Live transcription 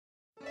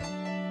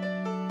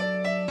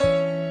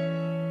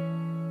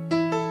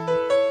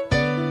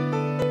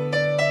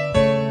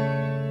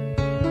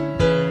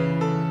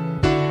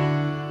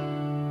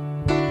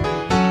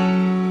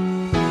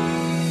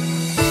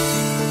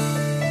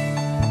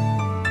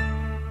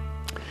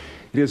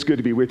It is good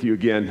to be with you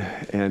again,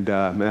 and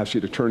I'm going to ask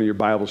you to turn your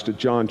Bibles to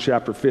John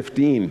chapter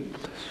 15,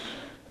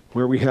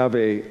 where we have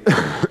a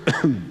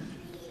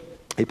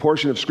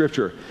portion of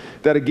Scripture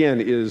that,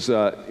 again, is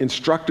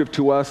instructive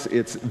to us.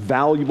 It's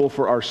valuable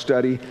for our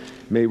study.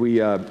 May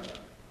we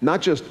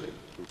not just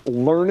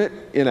learn it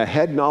in a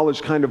head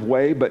knowledge kind of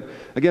way, but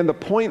again, the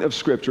point of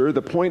Scripture,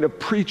 the point of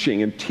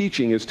preaching and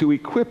teaching is to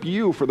equip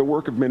you for the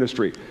work of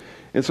ministry.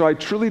 And so I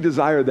truly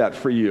desire that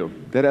for you,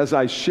 that as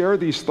I share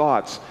these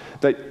thoughts,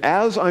 that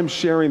as I'm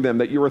sharing them,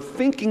 that you are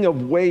thinking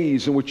of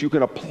ways in which you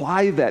can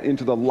apply that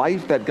into the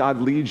life that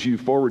God leads you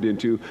forward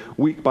into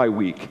week by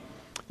week.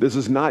 This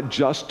is not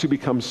just to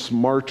become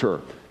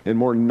smarter and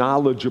more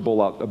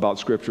knowledgeable about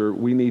Scripture.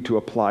 We need to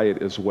apply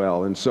it as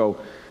well. And so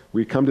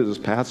we come to this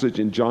passage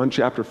in John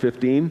chapter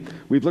 15.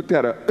 We've looked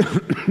at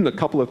a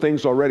couple of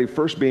things already.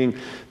 First being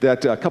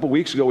that a couple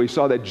weeks ago we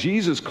saw that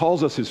Jesus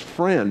calls us his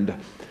friend.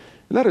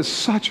 And that is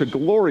such a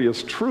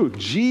glorious truth.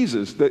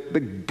 Jesus, the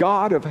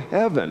God of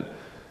heaven,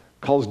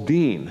 calls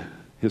Dean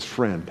his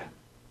friend.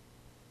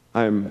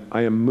 I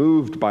am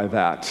moved by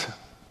that.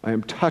 I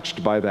am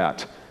touched by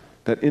that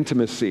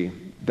intimacy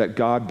that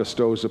God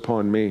bestows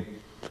upon me.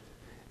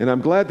 And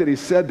I'm glad that he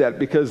said that,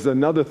 because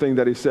another thing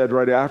that he said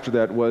right after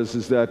that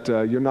is that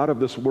you're not of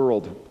this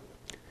world,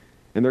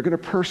 and they're going to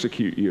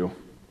persecute you.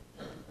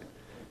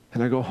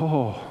 And I go,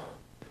 oh,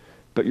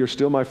 but you're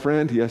still my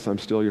friend? Yes, I'm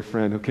still your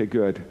friend. Okay,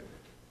 good.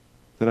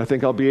 Then I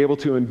think I'll be able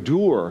to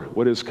endure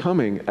what is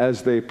coming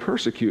as they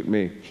persecute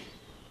me.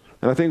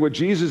 And I think what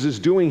Jesus is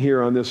doing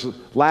here on this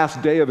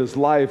last day of his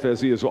life,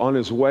 as he is on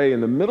his way in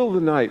the middle of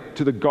the night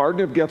to the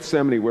Garden of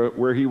Gethsemane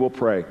where he will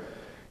pray.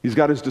 He's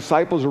got his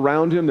disciples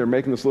around him. They're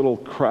making this little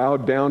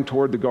crowd down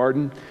toward the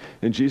garden,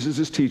 and Jesus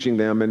is teaching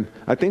them. And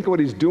I think what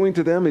he's doing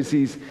to them is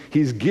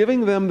he's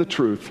giving them the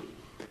truth.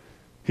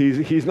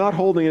 He's not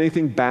holding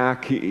anything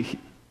back.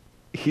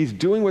 He's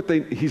giving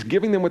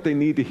them what they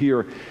need to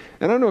hear.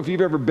 And I don't know if you've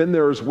ever been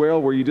there as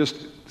well, where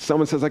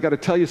someone says, I got to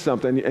tell you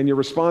something, and your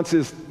response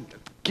is,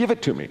 give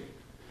it to me.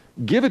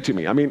 Give it to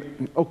me. I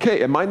mean,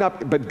 okay, it might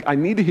not, but I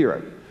need to hear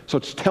it. So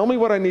tell me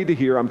what I need to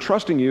hear. I'm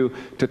trusting you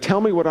to tell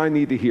me what I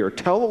need to hear.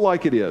 Tell it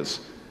like it is.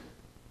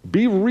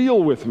 Be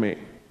real with me.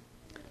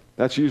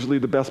 That's usually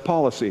the best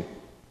policy.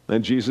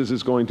 And Jesus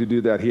is going to do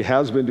that. He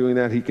has been doing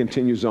that. He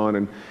continues on.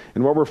 And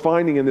what we're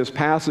finding in this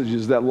passage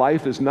is that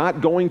life is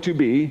not going to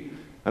be,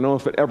 I don't know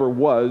if it ever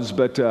was,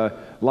 but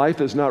life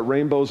is not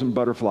rainbows and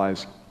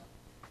butterflies.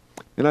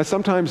 And I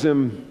sometimes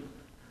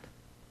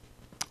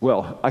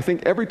I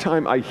think every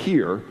time I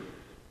hear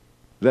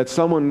that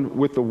someone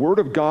with the Word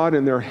of God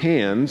in their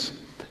hands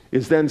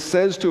then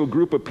says to a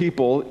group of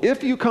people,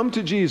 if you come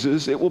to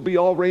Jesus, it will be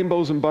all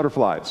rainbows and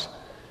butterflies.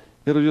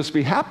 It'll just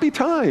be happy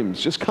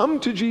times. Just come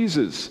to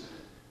Jesus.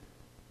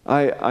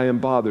 I am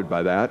bothered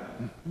by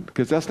that,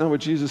 because that's not what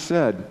Jesus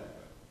said.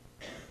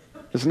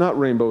 It's not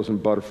rainbows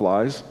and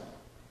butterflies.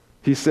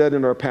 He said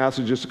in our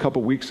passage just a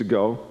couple weeks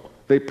ago,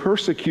 they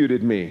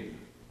persecuted me,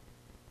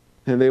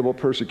 and they will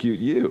persecute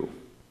you.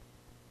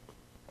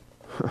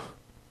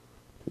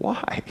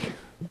 Why?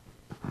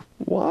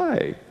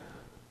 Why?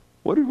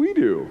 What did we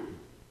do?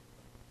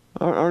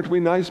 Aren't we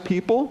nice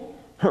people?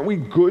 Aren't we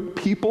good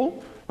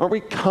people? Aren't we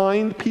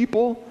kind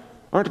people?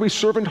 Aren't we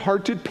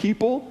servant-hearted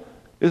people?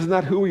 Isn't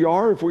that who we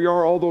are? If we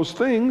are all those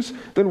things,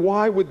 then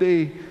why would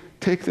they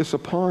take this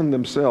upon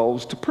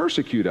themselves to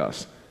persecute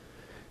us?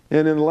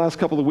 And in the last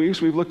couple of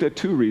weeks, we've looked at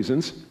two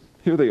reasons.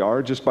 Here they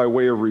are, just by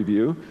way of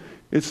review.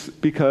 It's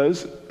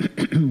because,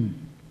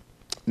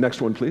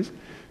 next one please,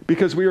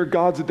 because we are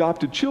God's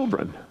adopted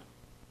children.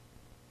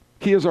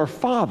 He is our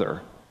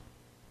Father,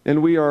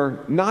 and we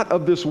are not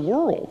of this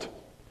world.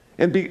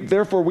 And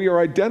therefore, we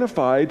are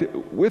identified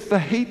with the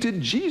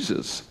hated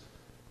Jesus.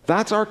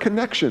 That's our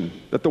connection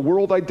that the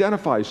world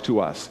identifies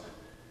to us.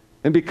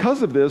 And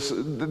because of this,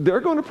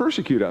 they're going to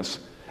persecute us.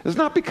 It's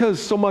not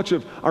because so much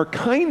of our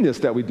kindness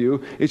that we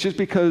do, it's just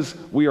because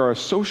we are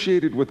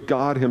associated with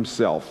God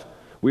himself.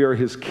 We are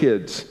his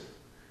kids.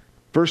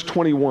 Verse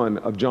 21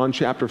 of John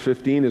chapter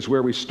 15 is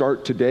where we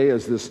start today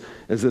as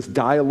this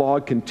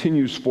dialogue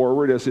continues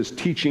forward, as his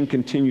teaching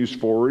continues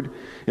forward.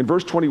 In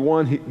verse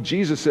 21,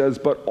 Jesus says,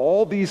 but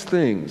all these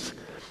things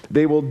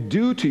they will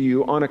do to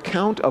you on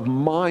account of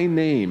my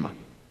name.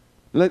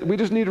 We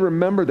just need to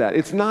remember that.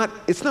 It's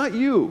not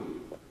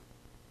you.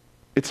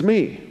 It's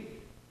me.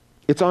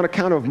 It's on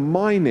account of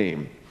my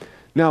name.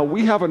 Now,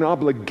 we have an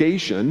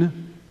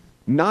obligation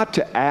not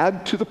to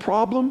add to the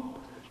problem,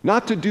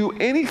 not to do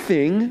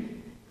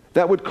anything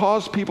that would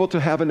cause people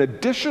to have an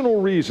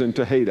additional reason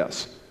to hate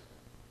us.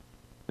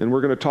 And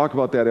we're going to talk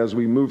about that as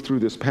we move through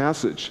this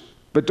passage.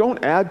 But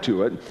don't add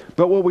to it.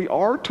 But what we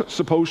are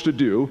supposed to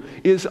do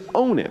is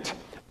own it.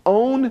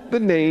 Own the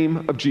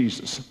name of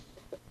Jesus.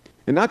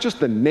 And not just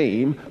the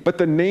name, but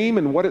the name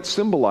and what it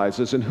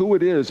symbolizes and who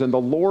it is and the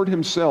Lord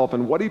himself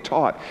and what he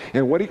taught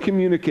and what he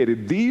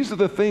communicated. These are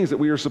the things that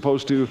we are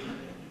supposed to,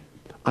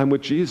 I'm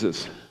with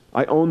Jesus.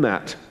 I own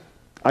that.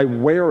 I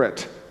wear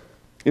it.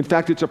 In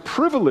fact, it's a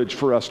privilege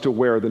for us to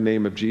wear the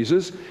name of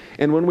Jesus.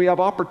 And when we have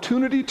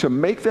opportunity to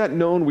make that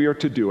known, we are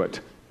to do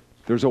it.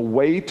 There's a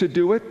way to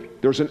do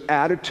it. There's an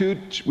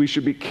attitude we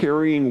should be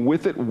carrying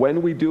with it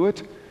when we do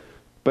it.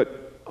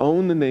 But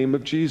own the name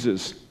of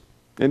Jesus.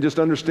 And just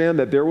understand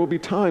that there will be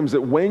times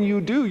that when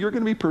you do, you're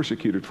going to be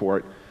persecuted for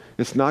it.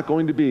 It's not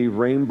going to be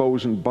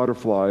rainbows and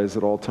butterflies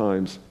at all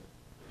times.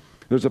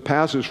 There's a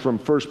passage from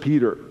 1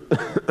 Peter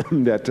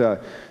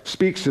that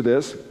speaks to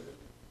this.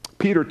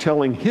 Peter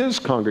telling his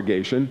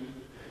congregation,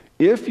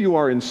 if you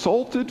are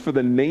insulted for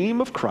the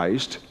name of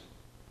Christ,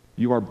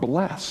 you are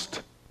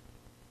blessed,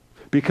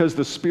 because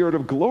the Spirit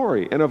of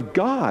glory and of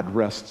God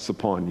rests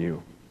upon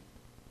you.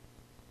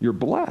 You're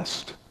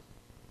blessed.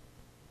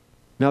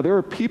 Now, there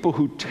are people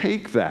who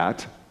take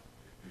that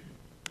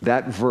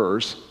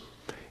verse,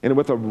 and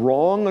with a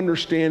wrong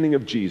understanding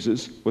of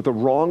Jesus, with a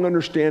wrong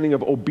understanding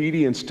of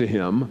obedience to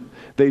him,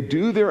 they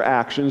do their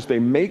actions, they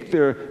make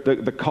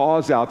the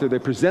cause out there, they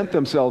present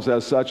themselves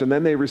as such, and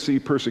then they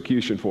receive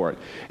persecution for it.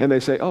 And they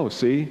say, oh,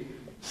 see,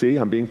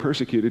 I'm being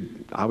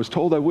persecuted. I was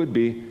told I would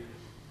be.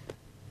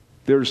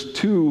 There's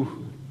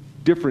two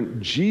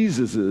different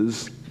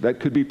Jesuses that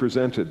could be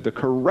presented. The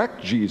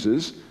correct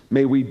Jesus,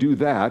 may we do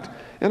that,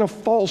 and a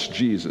false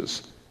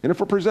Jesus. And if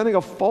we're presenting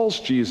a false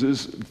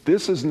Jesus,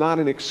 this is not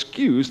an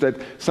excuse that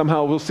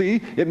somehow we'll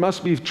see, it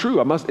must be true.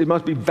 It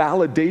must be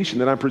validation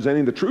that I'm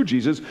presenting the true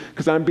Jesus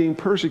because I'm being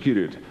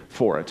persecuted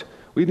for it.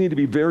 We need to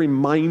be very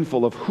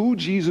mindful of who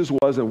Jesus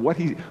was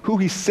and who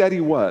he said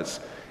he was,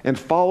 and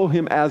follow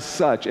him as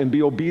such and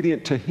be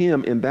obedient to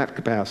him in that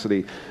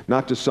capacity,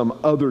 not to some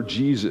other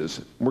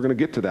Jesus. We're going to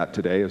get to that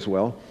today as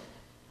well.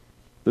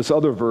 This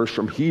other verse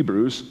from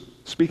Hebrews,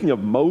 speaking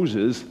of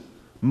Moses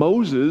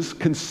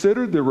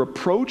considered the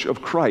reproach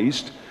of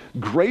Christ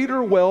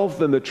greater wealth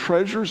than the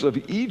treasures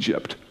of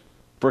Egypt,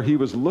 for he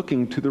was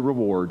looking to the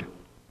reward.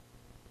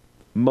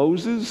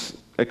 Moses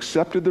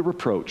accepted the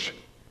reproach.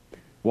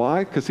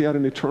 Why? Because he had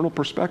an eternal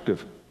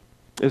perspective.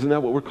 Isn't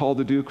that what we're called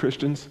to do,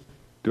 Christians?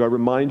 Do I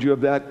remind you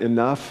of that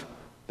enough?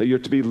 That you're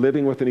to be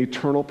living with an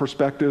eternal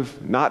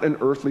perspective, not an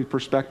earthly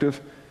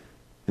perspective?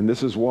 And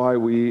this is why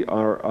we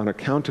are, on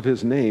account of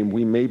his name,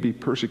 we may be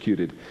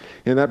persecuted.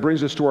 And that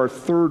brings us to our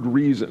third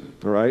reason,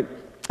 all right,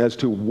 as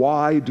to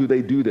why do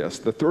they do this.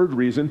 The third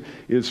reason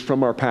is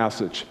from our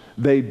passage.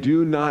 They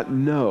do not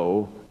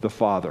know the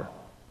Father.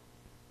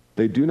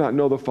 They do not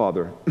know the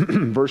Father.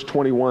 Verse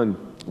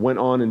 21 went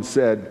on and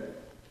said,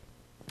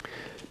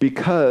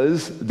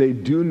 because they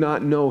do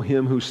not know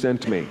him who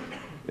sent me.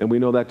 And we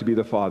know that to be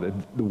the Father.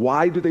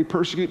 Why do they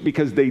persecute?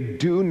 Because they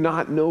do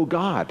not know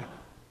God.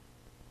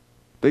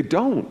 They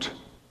don't.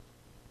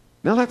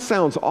 Now that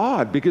sounds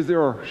odd because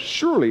there are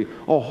surely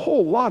a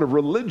whole lot of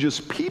religious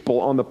people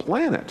on the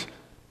planet.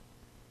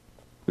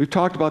 We've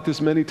talked about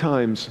this many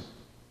times.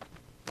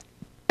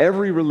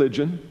 Every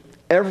religion,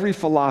 every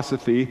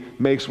philosophy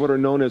makes what are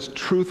known as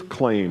truth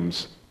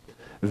claims.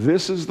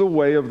 This is the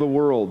way of the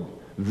world.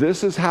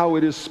 This is how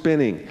it is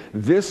spinning.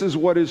 This is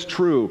what is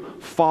true.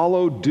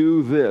 Follow,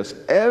 do this.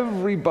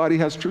 Everybody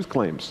has truth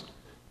claims.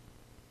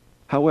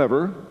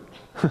 However,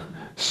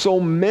 so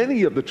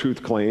many of the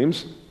truth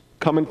claims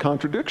come in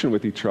contradiction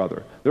with each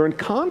other. They're in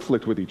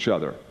conflict with each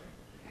other.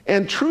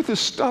 And truth is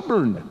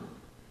stubborn.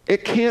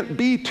 It can't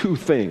be two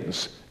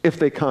things if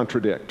they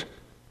contradict.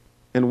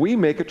 And we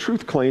make a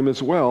truth claim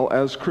as well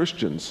as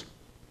Christians.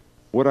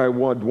 What I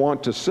would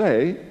want to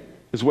say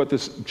is what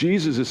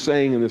Jesus is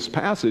saying in this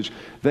passage.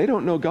 They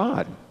don't know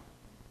God.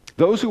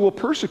 Those who will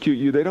persecute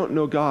you, they don't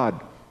know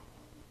God.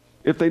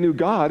 If they knew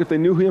God, if they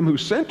knew him who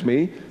sent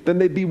me, then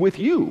they'd be with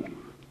you.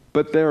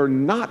 But they're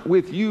not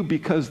with you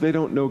because they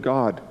don't know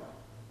God.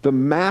 The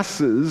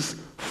masses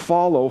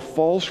follow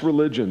false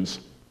religions.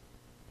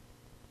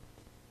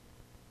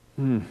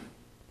 Does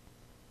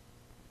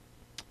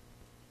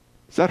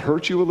that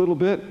hurt you a little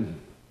bit?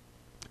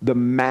 The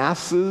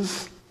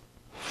masses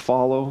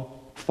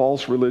follow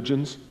false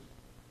religions.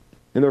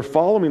 And they're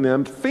following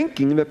them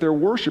thinking that they're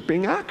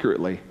worshiping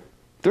accurately.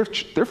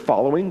 They're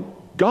following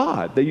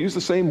God. They use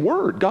the same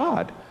word,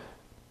 God.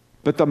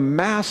 But the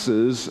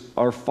masses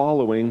are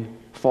following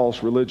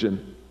false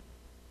religion.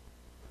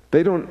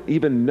 They don't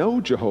even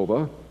know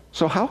Jehovah,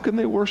 so how can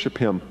they worship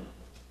him?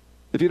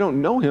 If you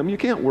don't know him, you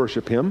can't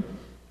worship him.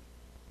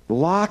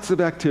 Lots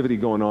of activity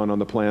going on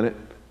the planet.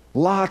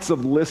 Lots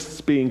of lists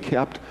being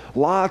kept.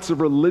 Lots of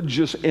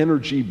religious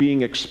energy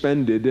being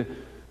expended.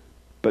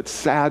 But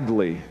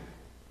sadly,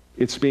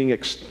 it's being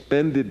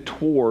expended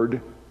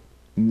toward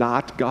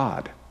not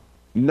God,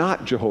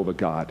 not Jehovah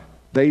God.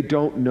 They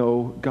don't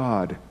know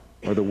God,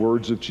 are the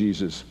words of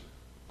Jesus.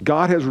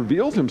 God has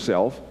revealed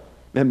himself,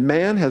 and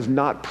man has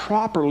not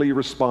properly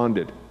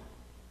responded.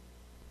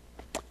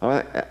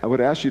 I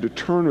would ask you to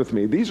turn with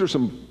me. These are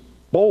some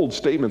bold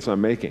statements I'm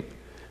making.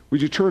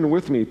 Would you turn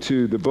with me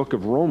to the book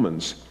of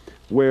Romans,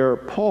 where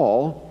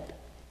Paul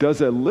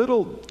does a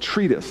little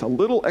treatise, a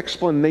little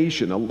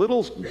explanation, a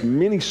little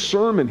mini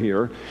sermon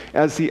here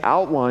as he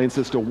outlines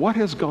as to what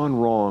has gone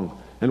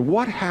wrong and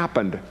what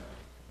happened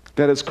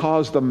that has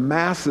caused the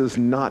masses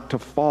not to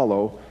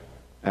follow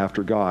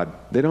after God.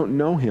 They don't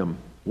know him.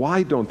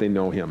 Why don't they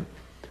know him?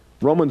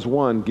 Romans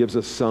 1 gives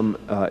us some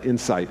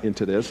insight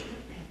into this.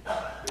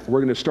 We're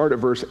going to start at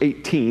verse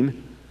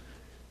 18.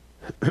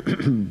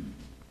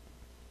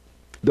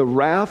 The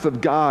wrath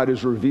of God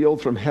is revealed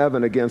from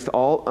heaven against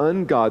all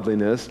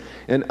ungodliness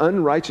and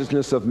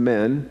unrighteousness of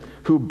men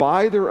who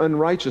by their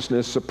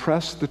unrighteousness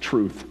suppress the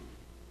truth.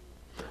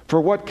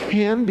 For what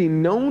can be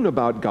known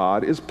about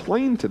God is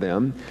plain to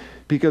them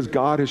because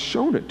God has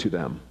shown it to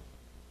them.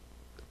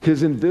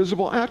 His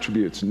invisible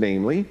attributes,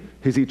 namely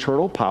his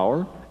eternal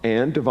power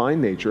and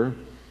divine nature,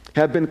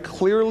 have been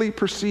clearly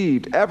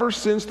perceived ever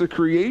since the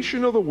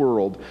creation of the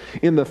world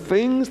in the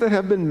things that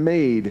have been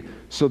made,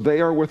 so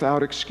they are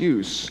without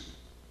excuse.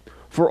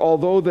 For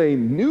although they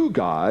knew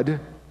God,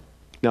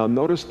 now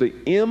notice the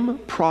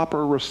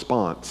improper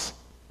response.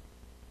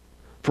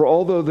 For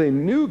although they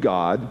knew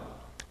God,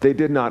 they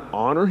did not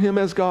honor him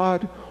as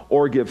God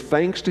or give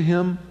thanks to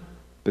him,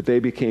 but they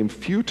became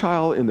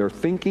futile in their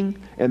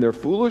thinking, and their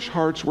foolish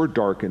hearts were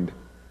darkened.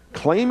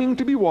 Claiming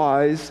to be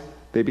wise,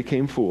 they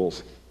became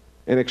fools,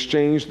 and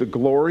exchanged the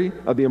glory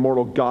of the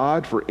immortal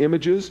God for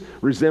images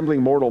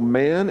resembling mortal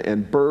man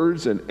and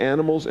birds and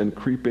animals and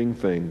creeping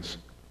things.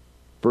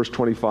 Verse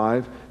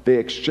 25, they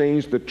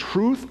exchanged the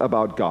truth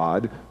about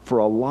God for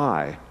a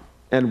lie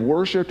and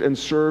worshiped and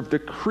served the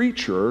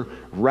creature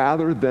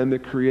rather than the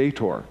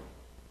Creator.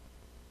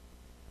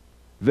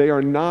 They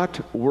are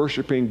not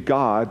worshiping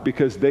God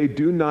because they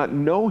do not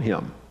know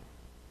him.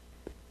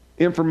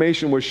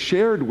 Information was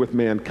shared with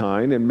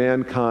mankind, and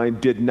mankind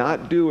did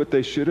not do what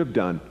they should have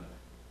done.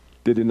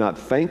 They did not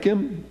thank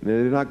him, and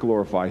they did not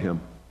glorify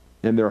him.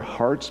 And their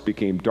hearts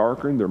became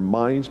darkened, their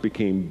minds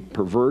became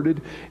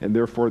perverted, and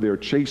therefore they're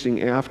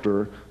chasing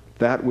after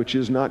that which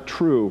is not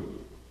true.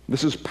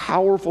 This is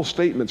powerful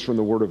statements from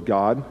the Word of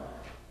God.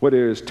 What it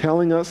is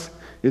telling us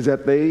is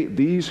that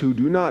these who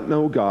do not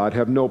know God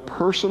have no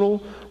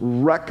personal,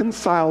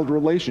 reconciled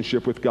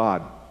relationship with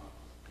God.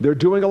 They're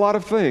doing a lot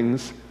of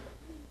things,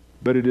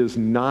 but it is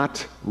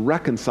not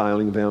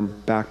reconciling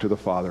them back to the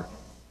Father.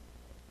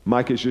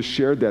 Mike has just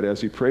shared that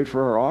as he prayed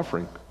for our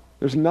offering.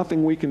 There's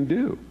nothing we can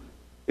do.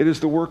 It is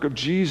the work of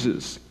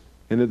Jesus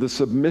and the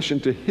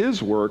submission to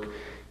his work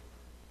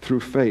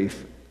through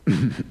faith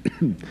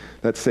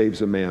that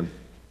saves a man.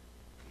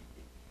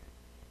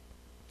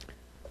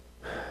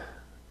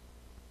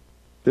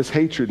 This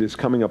hatred is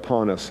coming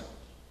upon us.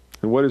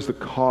 And what is the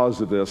cause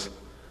of this?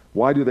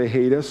 Why do they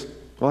hate us?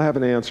 Well, I have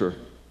an answer.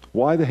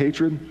 Why the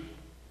hatred?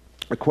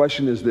 The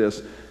question is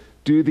this: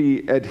 do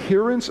the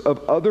adherents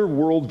of other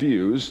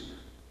worldviews,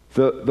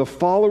 the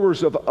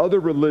followers of other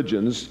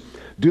religions,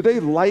 do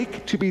they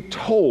like to be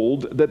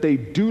told that they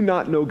do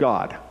not know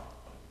God? Have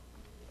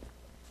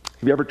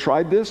you ever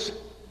tried this?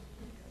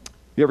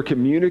 You ever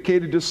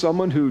communicated to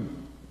someone who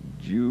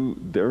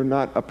they're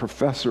not a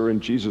professor in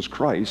Jesus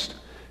Christ,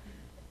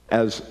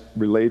 as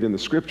relayed in the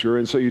scripture,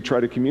 and so you try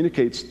to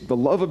communicate the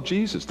love of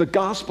Jesus, the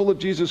gospel of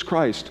Jesus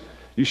Christ.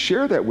 You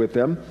share that with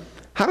them.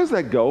 How does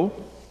that go?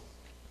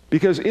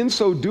 Because in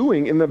so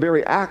doing, in the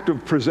very act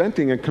of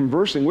presenting and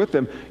conversing with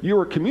them, you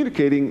are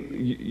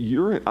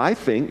communicating, I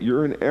think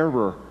you're in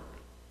error.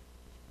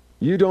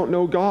 You don't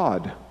know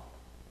God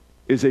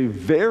is a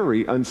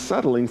very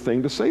unsettling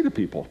thing to say to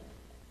people.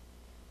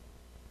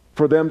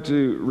 For them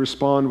to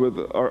respond with,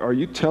 are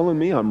you telling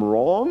me I'm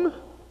wrong?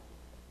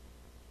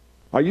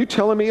 Are you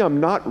telling me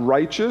I'm not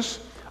righteous?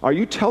 Are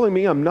you telling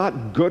me I'm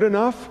not good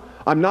enough?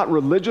 I'm not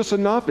religious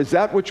enough? Is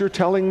that what you're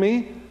telling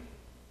me?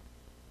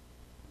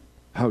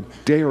 How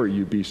dare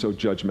you be so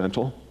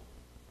judgmental?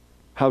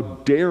 How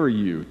dare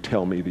you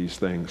tell me these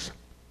things?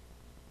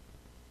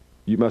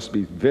 You must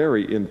be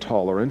very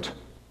intolerant.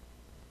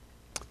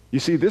 You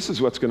see, this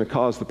is what's going to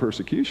cause the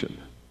persecution.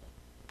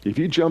 If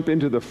you jump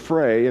into the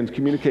fray and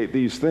communicate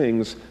these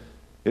things,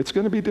 it's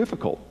going to be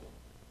difficult.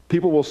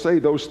 People will say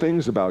those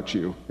things about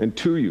you and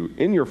to you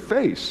in your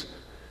face.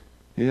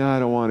 Yeah, I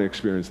don't want to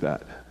experience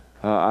that.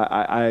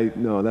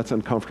 No, that's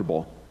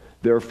uncomfortable.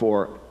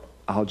 Therefore,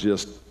 I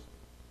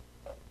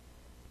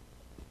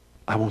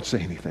won't say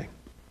anything.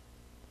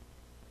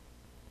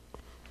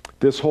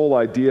 This whole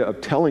idea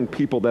of telling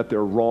people that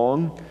they're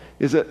wrong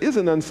is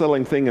an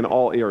unsettling thing in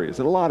all areas,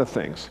 in a lot of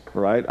things,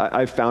 right?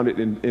 I've found it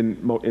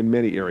in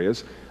many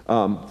areas.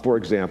 For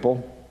example,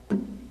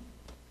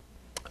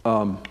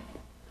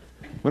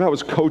 when I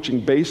was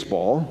coaching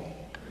baseball,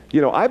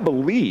 I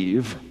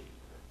believe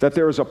that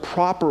there is a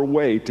proper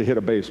way to hit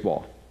a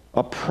baseball,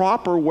 a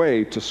proper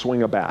way to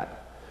swing a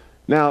bat.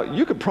 Now,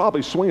 you could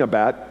probably swing a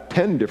bat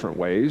 10 different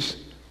ways,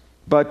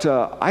 but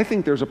I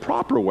think there's a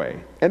proper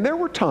way. And there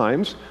were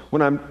times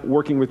when I'm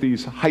working with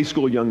these high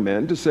school young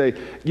men to say,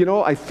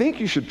 I think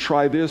you should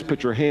try this,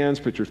 put your hands,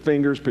 put your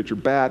fingers, put your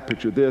bat,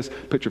 put your this,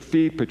 put your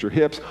feet, put your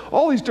hips,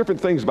 all these different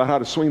things about how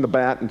to swing the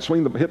bat and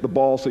hit the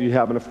ball so you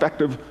have an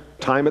effective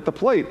time at the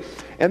plate.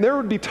 And there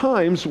would be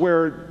times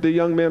where the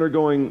young men are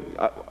going,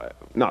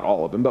 not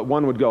all of them, but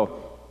one would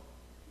go,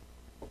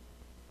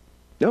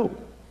 no.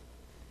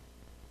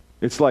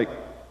 It's like,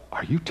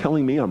 are you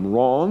telling me I'm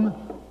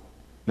wrong?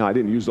 Now, I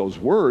didn't use those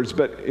words,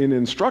 but in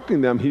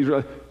instructing them,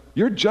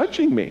 you're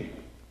judging me.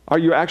 Are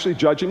you actually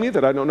judging me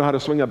that I don't know how to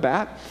swing a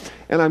bat?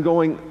 And I'm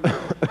going,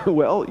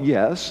 well,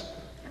 yes.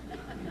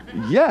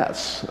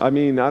 Yes. I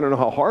mean, I don't know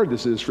how hard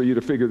this is for you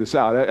to figure this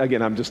out.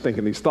 Again, I'm just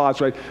thinking these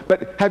thoughts, right?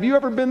 But have you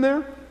ever been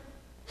there?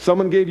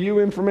 Someone gave you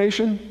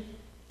information?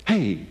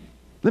 Hey,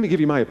 let me give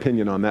you my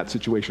opinion on that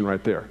situation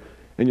right there.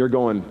 And you're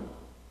going,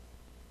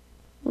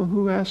 well,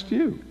 who asked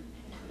you?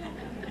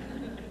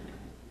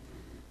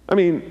 I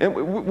mean,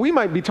 and we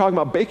might be talking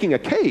about baking a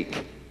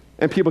cake,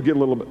 and people get a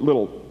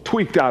little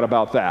tweaked out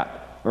about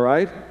that, all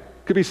right?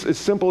 Could be as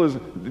simple as,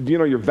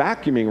 you're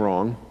vacuuming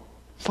wrong.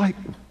 It's like,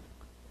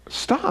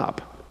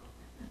 stop.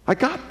 I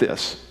got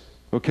this,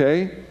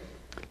 okay?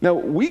 Now,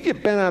 we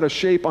get bent out of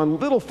shape on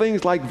little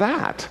things like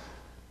that.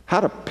 How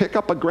to pick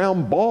up a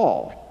ground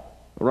ball,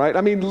 right?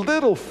 I mean,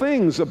 little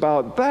things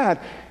about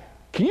that.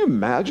 Can you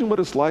imagine what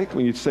it's like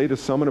when you say to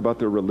someone about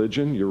their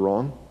religion, you're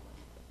wrong?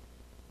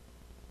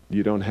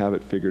 You don't have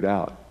it figured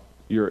out.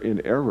 You're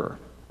in error.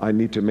 I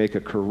need to make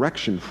a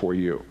correction for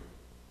you.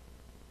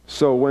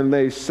 So when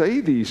they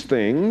say these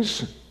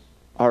things,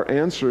 our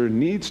answer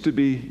needs to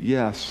be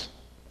yes.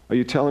 Are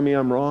you telling me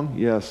I'm wrong?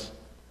 Yes.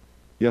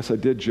 Yes, I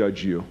did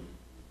judge you.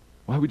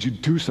 Why would you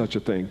do such a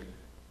thing?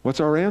 What's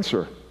our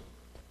answer?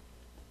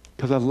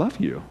 Because I love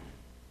you.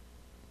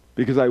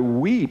 Because I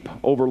weep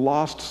over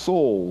lost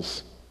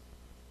souls.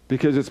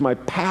 Because it's my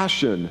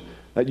passion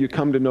that you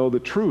come to know the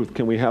truth.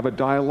 Can we have a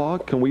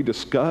dialogue? Can we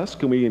discuss?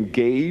 Can we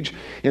engage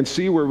and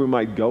see where we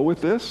might go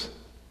with this?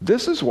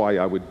 This is why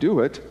I would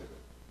do it.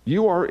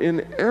 You are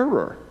in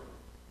error.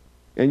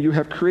 And you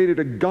have created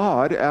a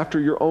God after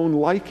your own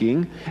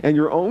liking and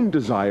your own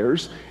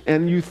desires,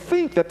 and you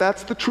think that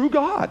that's the true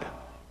God.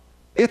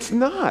 It's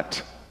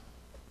not.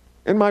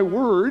 And my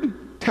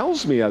word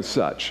tells me as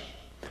such.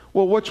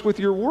 Well, what's with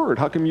your word?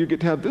 How come you get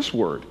to have this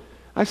word?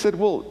 I said,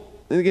 well,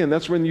 and again,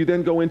 that's when you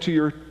then go into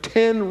your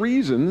 10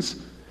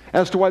 reasons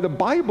as to why the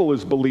Bible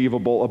is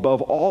believable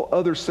above all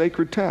other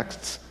sacred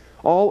texts,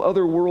 all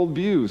other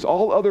worldviews,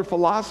 all other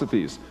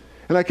philosophies.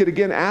 And I could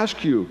again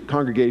ask you,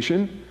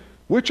 congregation,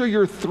 which are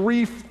your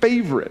 3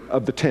 favorite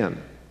of the 10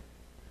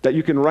 that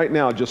you can right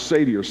now just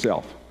say to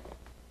yourself?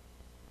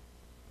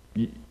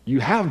 You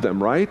have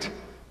them, right?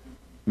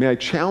 May I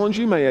challenge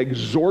you? May I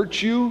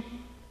exhort you?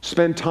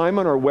 Spend time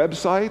on our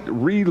website,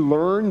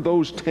 relearn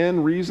those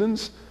 10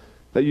 reasons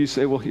that you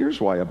say, well, here's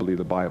why I believe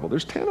the Bible.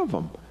 There's 10 of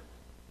them.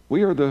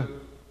 We are the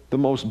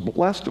most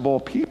blessed of all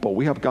people.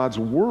 We have God's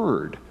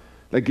word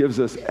that gives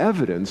us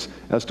evidence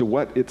as to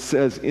what it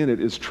says in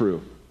it is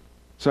true.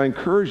 So I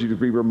encourage you to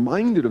be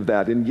reminded of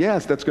that. And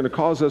yes, that's going to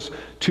cause us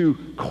to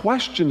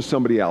question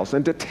somebody else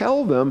and to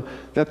tell them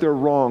that they're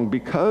wrong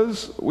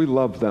because we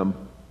love them.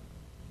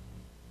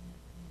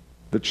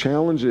 The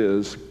challenge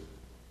is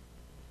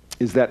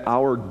that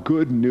our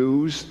good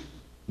news,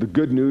 the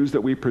good news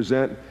that we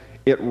present,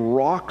 it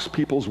rocks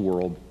people's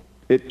world.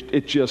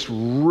 It just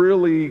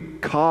really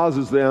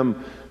causes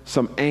them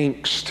some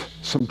angst,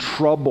 some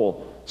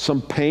trouble,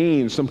 some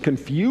pain, some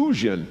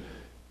confusion.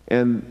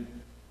 And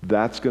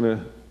that's going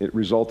to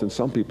result in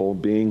some people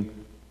being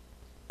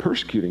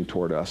persecuting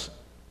toward us.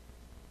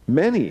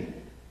 Many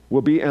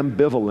will be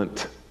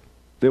ambivalent.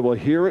 They will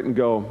hear it and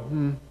go,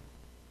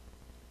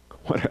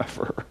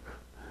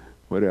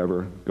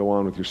 whatever, go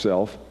on with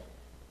yourself.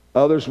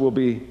 Others will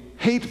be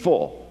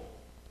hateful,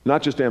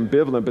 not just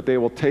ambivalent, but they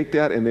will take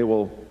that and they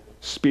will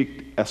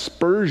speak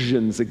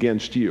aspersions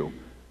against you.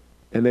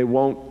 And they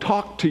won't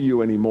talk to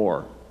you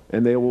anymore.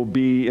 And they will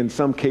be, in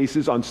some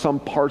cases, on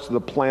some parts of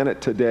the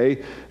planet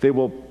today, they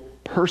will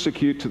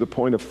persecute to the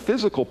point of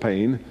physical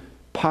pain,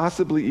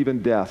 possibly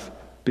even death,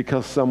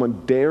 because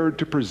someone dared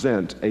to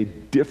present a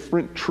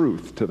different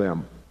truth to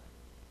them.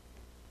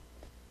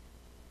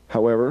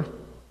 However,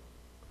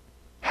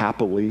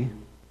 happily,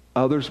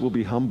 others will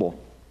be humble.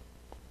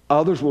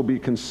 Others will be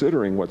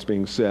considering what's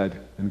being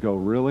said and go,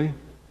 really?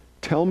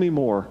 Tell me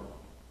more.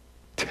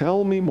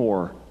 Tell me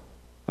more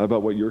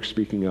about what you're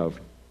speaking of.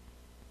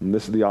 And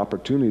this is the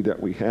opportunity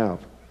that we have.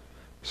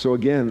 So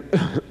again,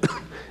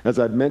 as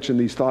I've mentioned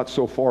these thoughts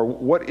so far,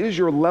 what is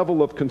your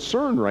level of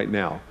concern right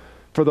now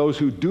for those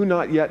who do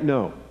not yet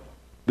know?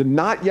 The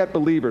not yet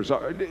believers.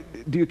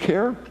 Do you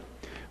care?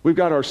 We've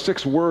got our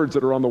 6 words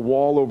that are on the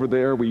wall over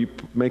there. We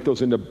make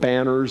those into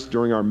banners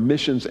during our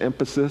missions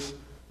emphasis.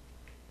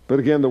 But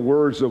again, the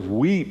words of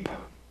weeping.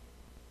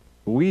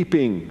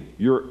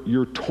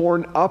 You're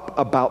torn up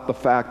about the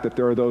fact that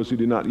there are those who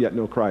do not yet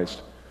know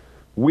Christ.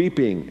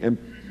 Weeping, and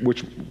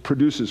which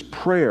produces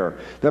prayer,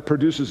 that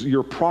produces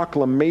your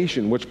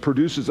proclamation, which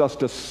produces us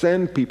to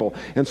send people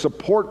and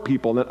support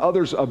people, and that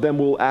others of them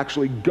will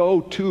actually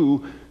go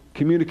to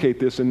communicate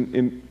this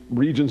in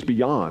regions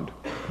beyond.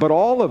 But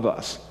all of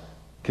us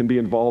can be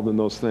involved in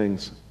those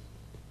things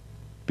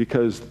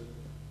because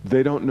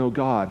they don't know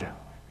God.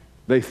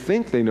 They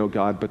think they know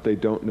God, but they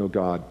don't know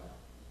God.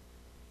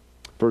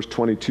 Verse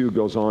 22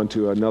 goes on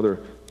to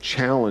another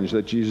challenge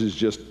that Jesus is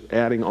just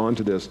adding on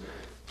to this.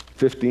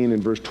 15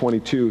 and verse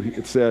 22,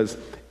 it says,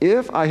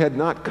 if I had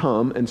not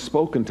come and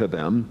spoken to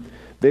them,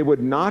 they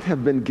would not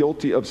have been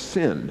guilty of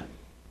sin,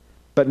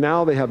 but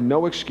now they have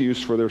no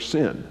excuse for their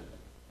sin.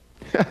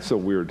 That's a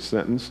weird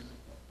sentence.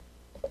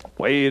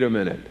 Wait a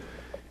minute.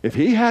 If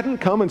he hadn't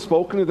come and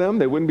spoken to them,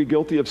 they wouldn't be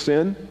guilty of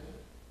sin?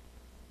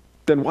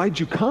 then why'd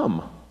you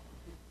come?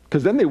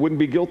 Because then they wouldn't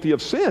be guilty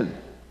of sin.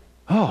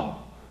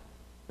 Oh,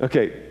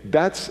 okay,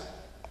 that's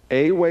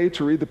a way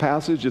to read the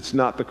passage. It's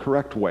not the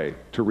correct way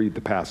to read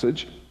the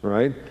passage,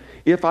 right?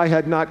 If I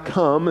had not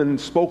come and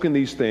spoken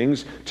these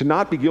things, to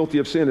not be guilty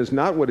of sin is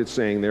not what it's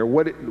saying there.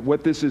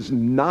 What this is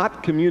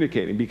not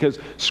communicating, because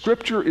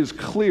Scripture is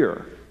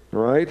clear,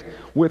 right?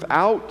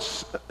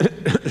 Without,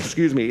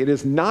 excuse me, it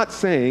is not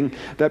saying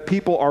that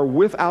people are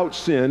without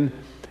sin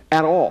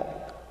at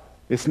all.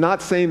 It's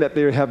not saying that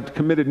they have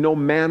committed no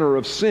manner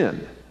of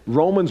sin.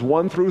 Romans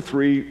 1 through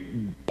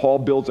 3, Paul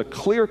builds a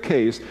clear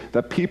case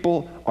that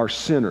people are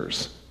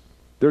sinners.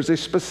 There's a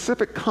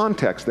specific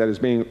context that is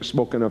being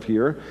spoken of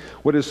here.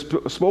 What is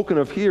spoken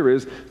of here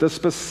is the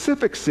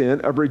specific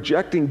sin of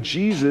rejecting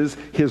Jesus,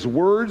 his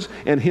words,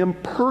 and him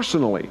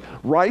personally,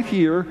 right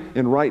here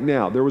and right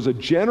now. There was a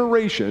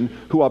generation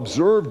who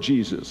observed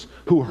Jesus,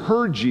 who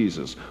heard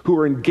Jesus, who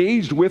were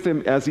engaged with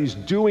him as he's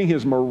doing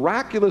his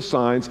miraculous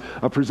signs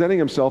of presenting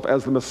himself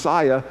as the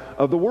Messiah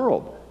of the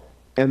world.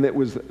 And it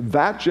was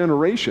that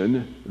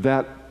generation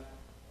that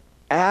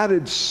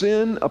added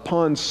sin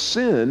upon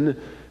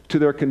sin to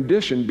their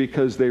condition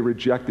because they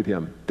rejected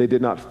him. They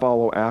did not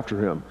follow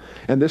after him.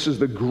 And this is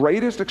the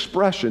greatest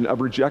expression of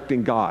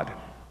rejecting God.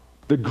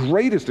 The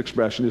greatest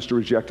expression is to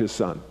reject his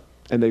son.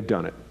 And they've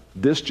done it.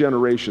 This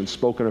generation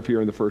spoken of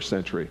here in the first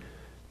century,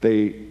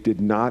 they did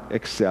not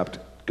accept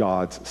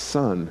God's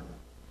son.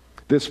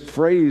 This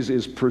phrase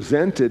is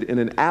presented in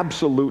an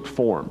absolute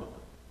form.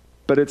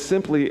 But it's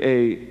simply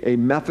a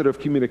method of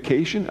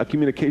communication, a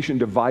communication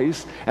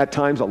device, at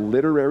times a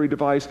literary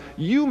device.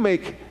 You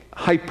make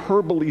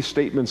hyperbole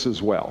statements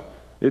as well.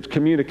 It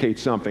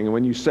communicates something. And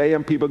when you say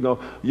them, people go,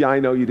 yeah,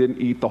 I know you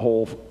didn't eat the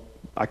whole,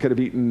 I could have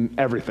eaten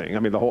everything. I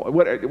mean, the whole,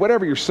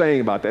 whatever you're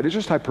saying about that, it's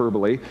just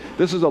hyperbole.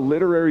 This is a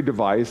literary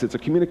device. It's a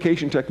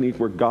communication technique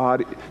where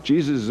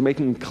Jesus is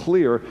making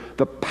clear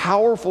the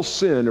powerful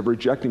sin of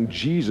rejecting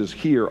Jesus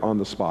here on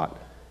the spot.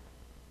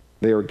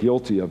 They are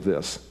guilty of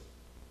this.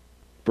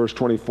 Verse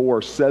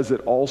 24 says it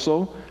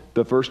also.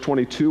 The verse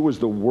 22 was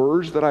the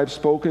words that I've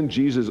spoken.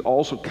 Jesus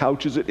also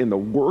couches it in the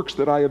works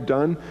that I have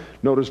done.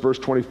 Notice verse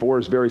 24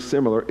 is very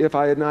similar. If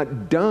I had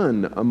not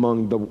done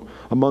among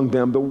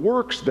them the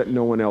works that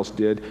no one else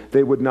did,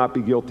 they would not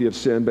be guilty of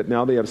sin. But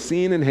now they have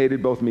seen and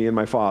hated both me and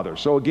my Father.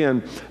 So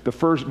again, the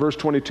first verse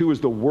 22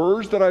 is the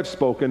words that I've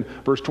spoken.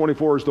 Verse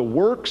 24 is the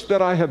works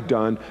that I have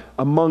done.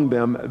 Among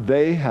them,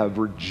 they have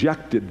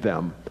rejected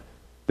them.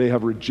 They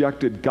have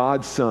rejected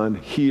God's Son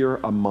here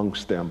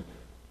amongst them.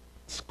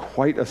 It's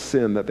quite a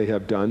sin that they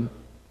have done.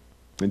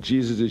 And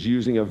Jesus is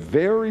using a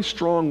very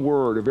strong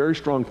word, a very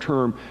strong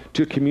term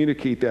to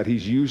communicate that.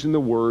 He's using the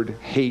word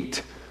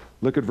hate.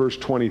 Look at verse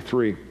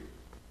 23.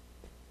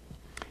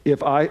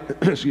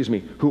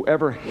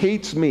 Whoever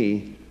hates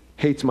me,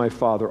 hates my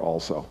Father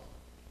also.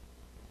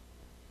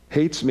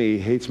 Hates me,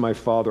 hates my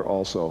Father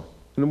also.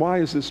 And why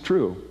is this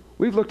true?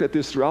 We've looked at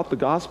this throughout the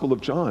Gospel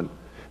of John.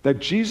 That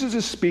Jesus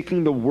is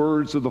speaking the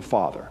words of the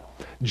Father.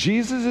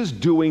 Jesus is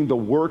doing the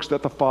works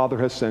that the Father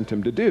has sent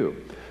him to do.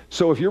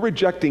 So if you're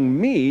rejecting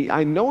me,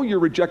 I know you're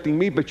rejecting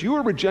me, but you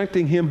are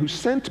rejecting him who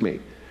sent me.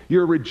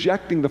 You're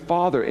rejecting the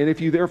Father. And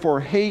if you therefore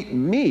hate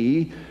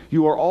me,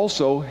 you are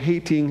also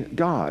hating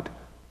God.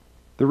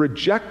 The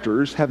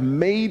rejectors have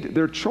made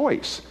their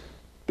choice.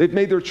 They've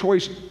made their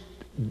choice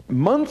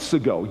months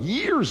ago,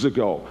 years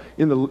ago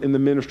in the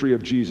ministry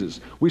of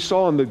Jesus. We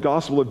saw in the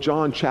Gospel of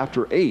John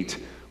chapter 8,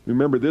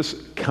 remember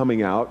this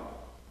coming out.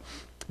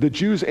 The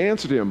Jews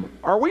answered him,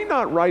 "Are we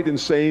not right in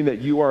saying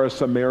that you are a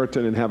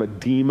Samaritan and have a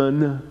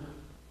demon?"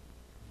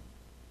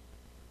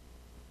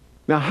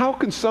 Now, how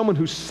can someone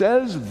who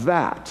says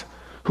that,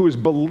 who is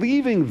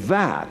believing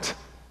that,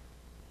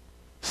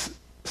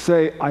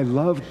 say, "I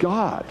love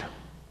God.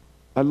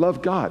 I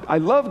love God. I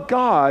love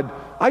God.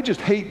 I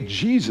just hate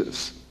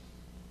Jesus"?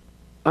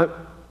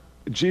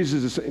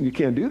 Jesus is saying you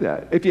can't do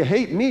that. If you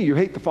hate me, you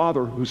hate the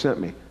Father who sent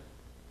me.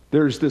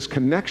 There's this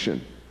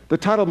connection. The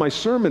title of my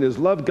sermon is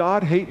Love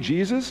God, Hate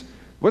Jesus.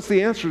 What's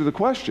the answer to the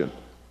question?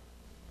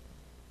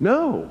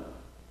 No.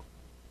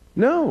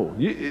 No.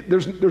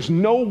 There's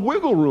no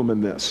wiggle room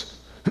in this.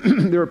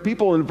 There are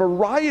people in a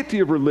variety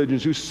of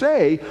religions who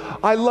say,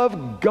 I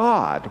love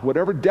God,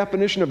 whatever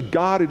definition of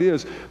God it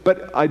is,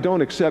 but I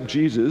don't accept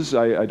Jesus.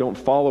 I don't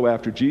follow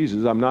after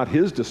Jesus. I'm not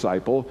his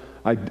disciple.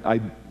 I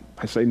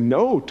say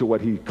no to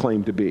what he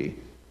claimed to be.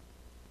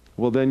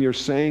 Well, then you're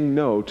saying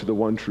no to the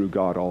one true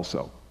God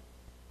also.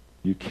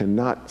 You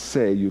cannot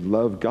say you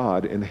love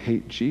God and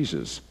hate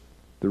Jesus.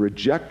 The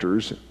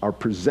rejectors are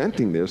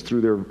presenting this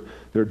through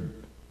their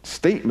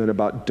statement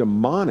about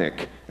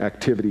demonic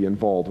activity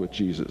involved with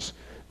Jesus.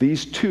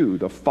 These two,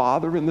 the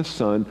Father and the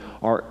Son,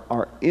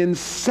 are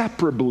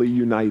inseparably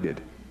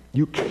united.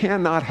 You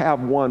cannot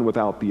have one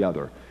without the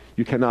other.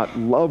 You cannot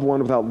love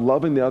one without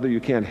loving the other. You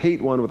can't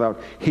hate one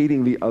without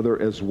hating the other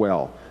as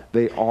well.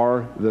 They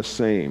are the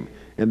same.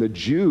 And the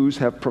Jews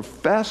have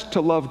professed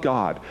to love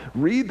God.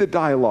 Read the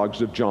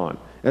dialogues of John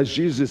as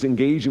Jesus is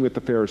engaging with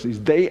the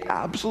Pharisees. They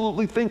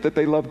absolutely think that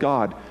they love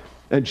God.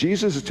 And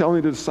Jesus is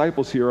telling the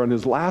disciples here on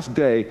his last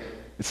day,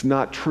 It's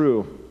not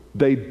true.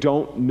 They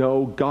don't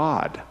know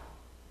God.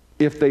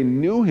 If they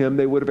knew him,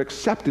 they would have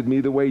accepted me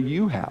the way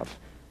you have.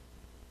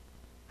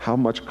 How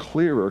much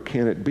clearer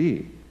can it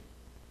be?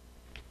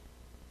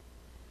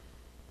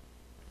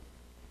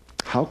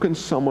 How can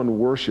someone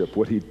worship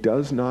what he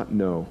does not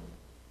know?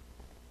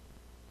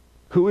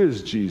 Who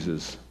is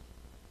Jesus?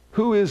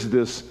 Who is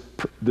this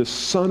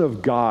Son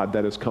of God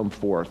that has come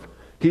forth?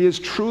 He is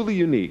truly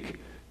unique.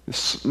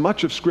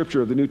 Much of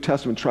Scripture of the New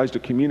Testament tries to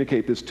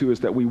communicate this to us,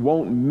 that we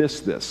won't miss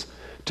this.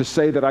 To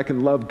say that I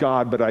can love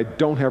God, but I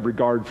don't have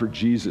regard for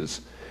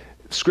Jesus.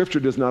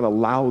 Scripture does not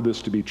allow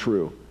this to be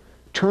true.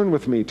 Turn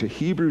with me to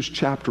Hebrews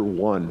chapter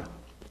 1.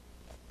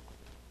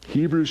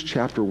 Hebrews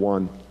chapter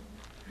 1.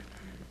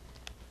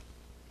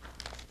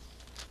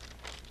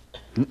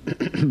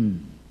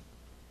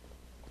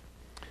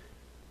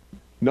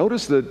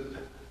 Notice that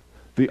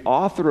the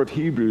author of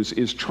Hebrews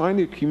is trying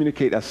to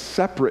communicate a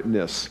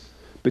separateness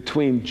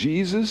between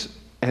Jesus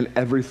and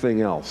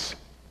everything else.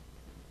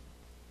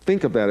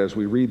 Think of that as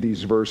we read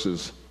these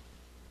verses.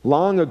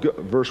 Long ago,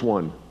 verse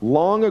 1,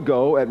 long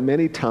ago, at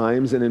many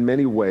times and in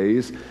many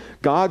ways,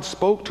 God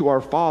spoke to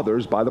our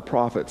fathers by the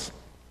prophets.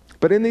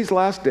 But in these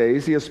last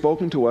days, he has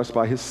spoken to us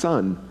by his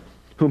Son,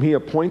 whom he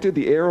appointed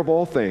the heir of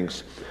all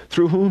things,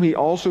 through whom he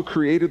also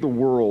created the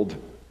world.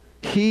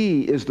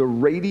 He is the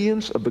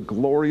radiance of the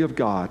glory of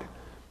God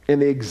and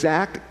the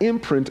exact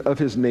imprint of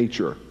his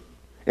nature.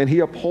 And he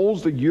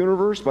upholds the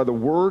universe by the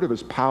word of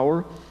his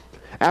power.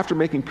 After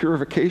making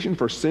purification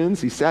for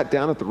sins, he sat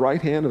down at the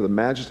right hand of the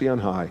Majesty on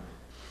high,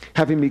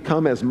 having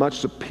become as much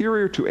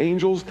superior to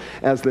angels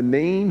as the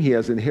name he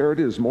has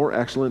inherited is more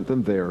excellent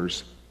than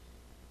theirs.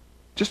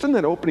 Just in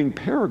that opening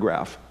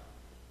paragraph,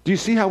 do you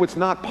see how it's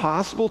not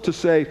possible to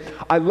say,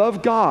 I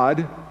love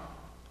God,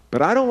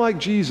 but I don't like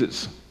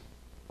Jesus.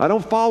 I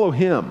don't follow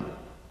him.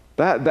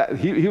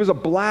 He was a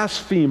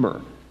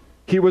blasphemer.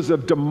 He was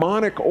of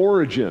demonic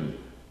origin.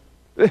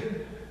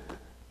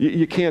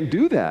 You can't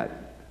do that.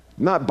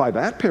 Not by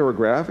that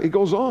paragraph. It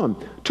goes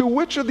on. To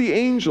which of the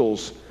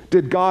angels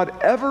did God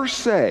ever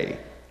say,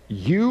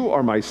 you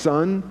are my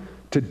son,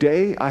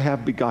 today I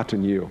have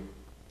begotten you?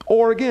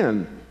 Or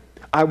again,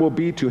 I will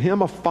be to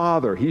him a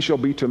father, he shall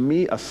be to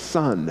me a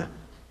son.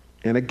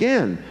 And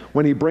again,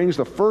 when he brings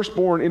the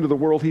firstborn into the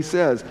world, he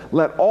says,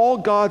 let all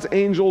God's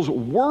angels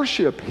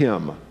worship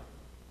him.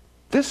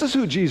 This is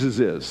who Jesus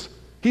is.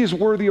 He is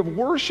worthy of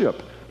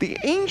worship. The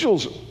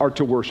angels are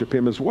to worship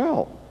him as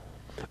well.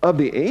 Of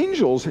the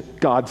angels,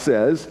 God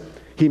says,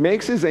 he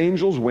makes his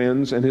angels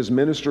winds and his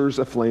ministers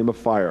a flame of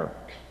fire.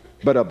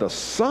 But of the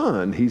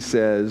Son, he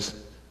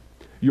says,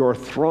 your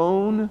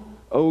throne,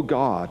 O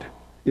God,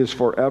 is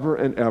forever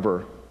and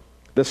ever.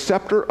 The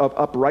scepter of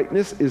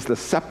uprightness is the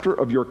scepter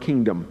of your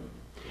kingdom.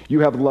 You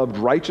have loved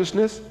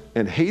righteousness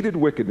and hated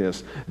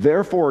wickedness.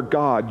 Therefore,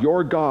 God,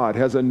 your God,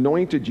 has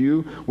anointed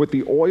you with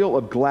the oil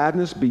of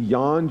gladness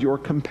beyond your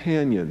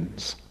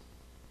companions.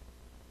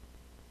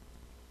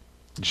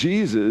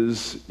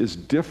 Jesus is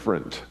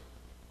different.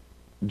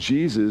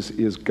 Jesus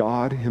is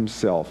God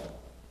himself.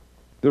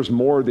 There's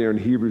more there in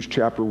Hebrews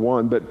chapter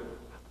 1, but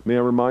may I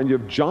remind you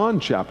of John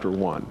chapter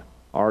 1,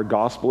 our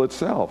gospel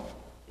itself.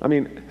 I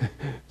mean,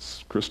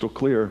 it's crystal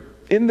clear.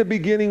 In the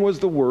beginning was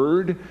the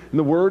Word, and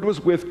the Word was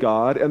with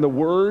God, and the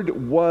Word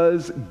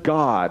was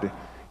God.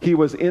 He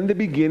was in the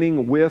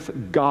beginning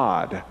with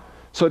God.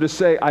 So to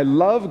say, I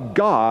love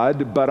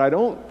God, but I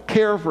don't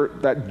care for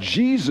that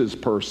Jesus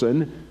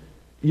person,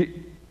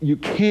 you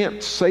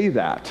can't say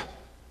that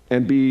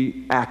and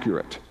be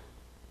accurate.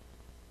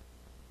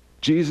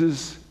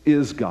 Jesus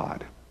is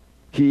God.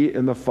 He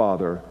and the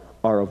Father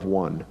are of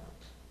one.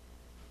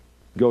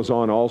 Goes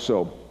on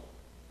also,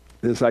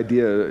 this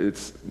idea,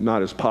 it's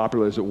not as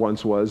popular as it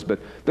once was, but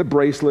the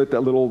bracelet,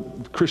 that little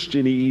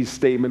Christianese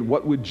statement,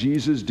 what would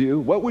Jesus do?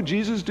 What would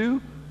Jesus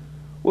do?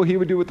 Well, he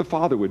would do what the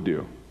Father would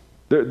do.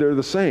 They're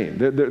the same.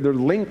 They're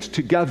linked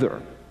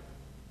together.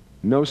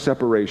 No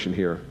separation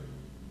here.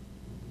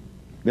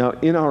 Now,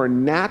 in our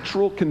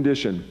natural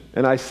condition,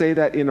 and I say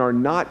that in our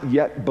not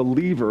yet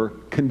believer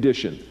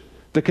condition,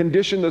 the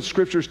condition that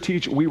scriptures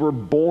teach we were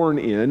born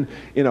in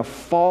a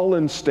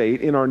fallen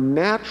state, in our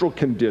natural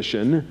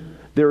condition,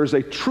 there is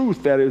a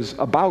truth that is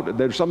about it.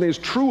 There's something that's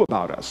true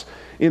about us.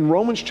 In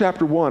Romans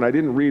chapter 1, I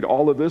didn't read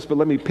all of this, but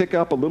let me pick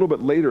up a little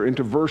bit later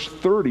into verse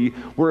 30,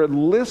 where it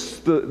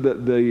lists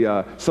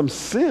some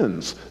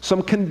sins,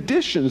 some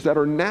conditions that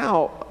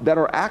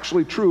are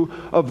actually true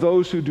of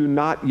those who do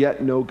not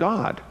yet know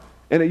God.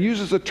 And it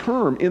uses a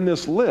term in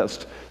this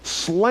list,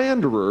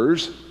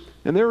 slanderers,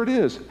 and there it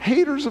is,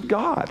 haters of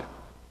God.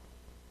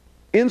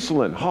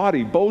 Insolent,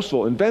 haughty,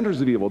 boastful, inventors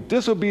of evil,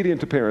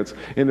 disobedient to parents.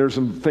 And there's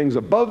some things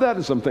above that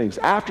and some things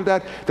after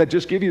that that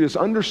just give you this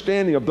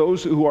understanding of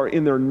those who are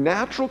in their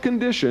natural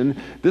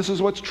condition. This is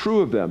what's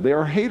true of them. They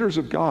are haters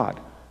of God.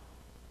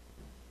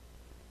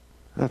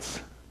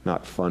 That's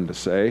not fun to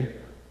say,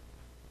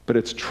 but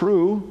it's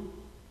true.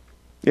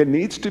 It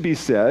needs to be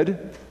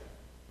said.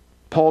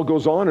 Paul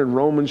goes on in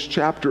Romans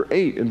chapter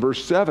 8 and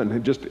verse 7,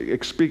 and just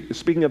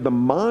speaking of the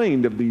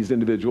mind of these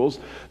individuals,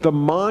 the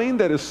mind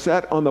that is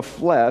set on the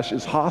flesh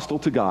is hostile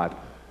to God,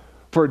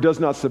 for it does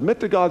not submit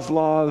to God's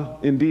law.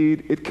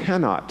 Indeed, it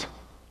cannot.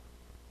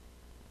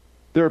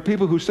 There are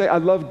people who say, I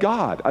love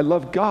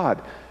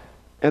God,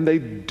 and they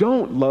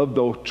don't love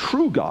the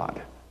true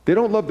God. They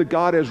don't love the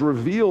God as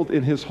revealed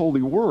in his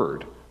holy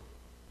word.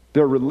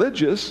 They're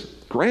religious,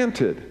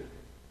 granted.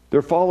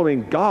 They're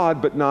following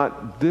God, but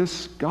not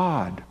this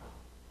God.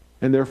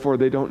 And therefore,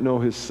 they don't know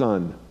his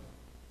Son.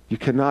 You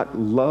cannot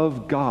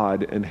love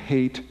God and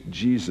hate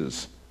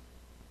Jesus.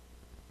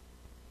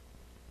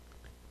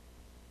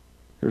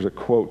 Here's a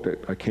quote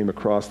that I came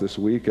across this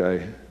week. I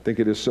think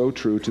it is so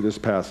true to this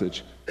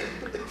passage.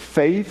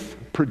 Faith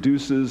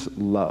produces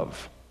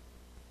love.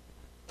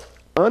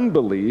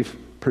 Unbelief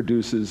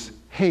produces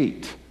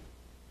hate.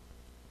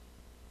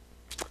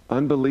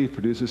 Unbelief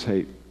produces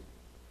hate.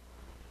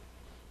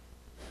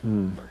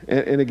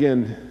 And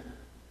again,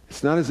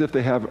 it's not as if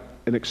they have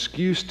an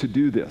excuse to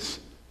do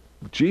this.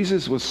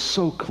 Jesus was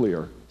so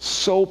clear,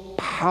 so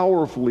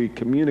powerfully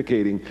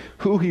communicating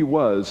who he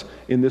was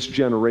in this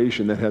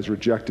generation that has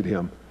rejected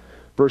him.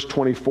 Verse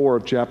 24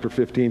 of chapter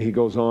 15, he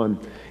goes on,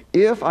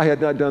 if I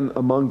had not done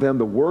among them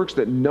the works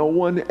that no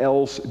one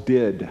else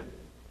did,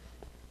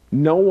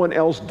 no one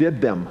else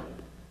did them.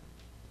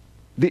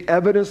 The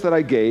evidence that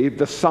I gave,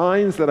 the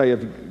signs that I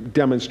have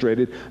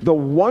demonstrated, the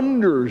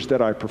wonders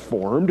that I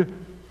performed,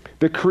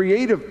 the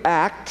creative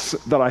acts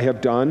that I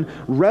have done,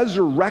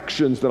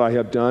 resurrections that I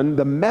have done,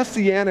 the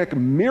messianic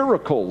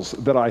miracles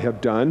that I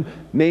have done,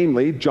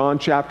 namely, John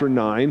chapter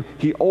 9,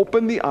 he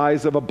opened the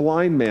eyes of a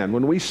blind man.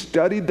 When we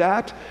studied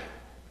that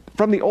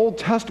from the Old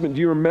Testament, do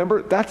you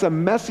remember? That's a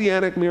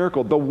messianic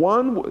miracle. The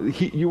one,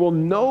 you will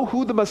know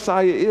who the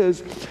Messiah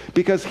is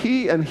because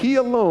he and he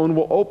alone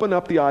will open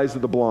up the eyes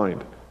of the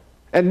blind.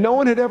 And no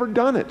one had ever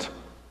done it.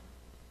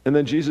 And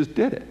then Jesus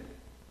did it.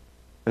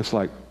 It's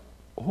like,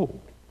 oh.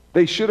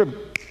 They should have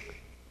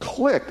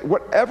clicked.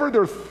 Whatever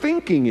their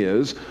thinking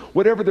is,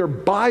 whatever their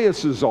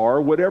biases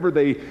are, whatever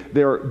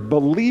their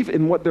belief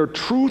in what their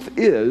truth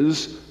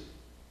is,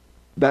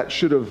 that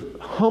should have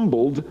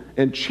humbled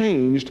and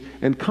changed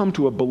and come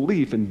to a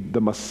belief in the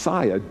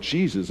Messiah,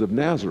 Jesus of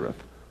Nazareth.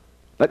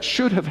 That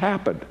should have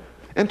happened.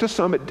 And to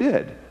some it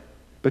did,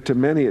 but to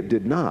many it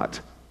did not.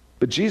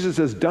 But Jesus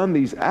has done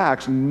these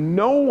acts.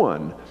 No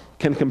one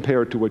can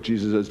compare it to what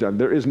Jesus has done.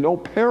 There is no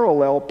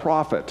parallel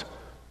prophet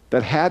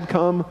that had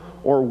come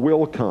or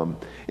will come.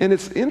 And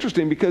it's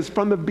interesting because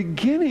from the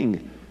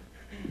beginning,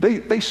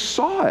 they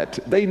saw it.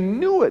 They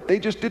knew it. They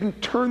just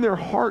didn't turn their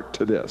heart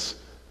to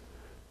this.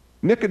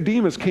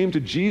 Nicodemus came to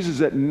Jesus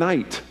at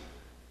night,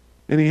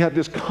 and he had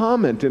this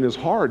comment in his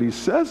heart. He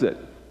says it.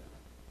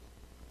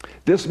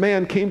 This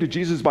man came to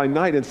Jesus by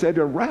night and said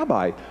to him,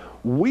 Rabbi,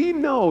 we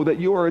know that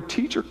you are a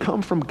teacher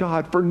come from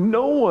God, for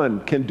no one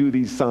can do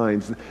these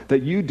signs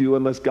that you do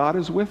unless God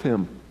is with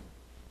him.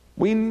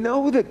 We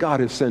know that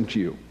God has sent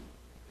you.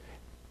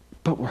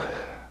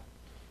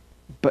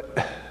 But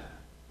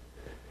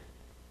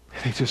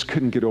they just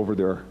couldn't get over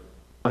their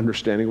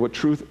understanding of what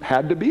truth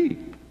had to be.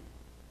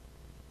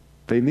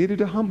 They needed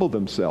to humble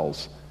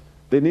themselves.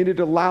 They needed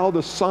to allow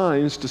the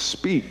signs to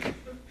speak.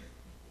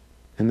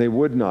 And they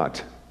would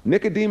not.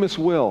 Nicodemus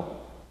will.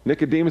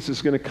 Nicodemus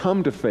is going to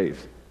come to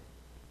faith.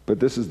 But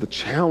this is the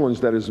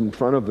challenge that is in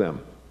front of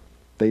them.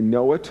 They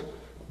know it,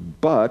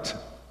 but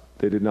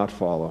they did not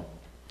follow.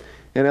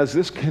 And as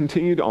this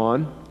continued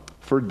on,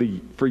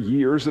 for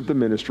years of the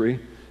ministry,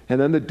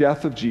 and then the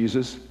death of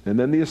Jesus, and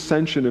then the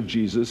ascension of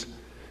Jesus,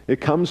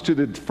 it comes to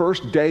the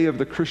first day of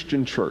the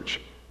Christian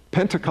church,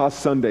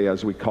 Pentecost Sunday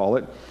as we call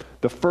it,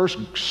 the first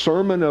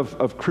sermon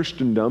of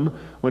Christendom,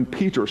 when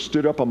Peter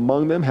stood up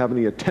among them, having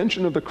the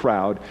attention of the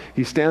crowd.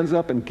 He stands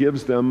up and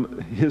gives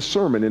them his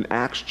sermon in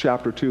Acts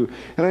chapter 2.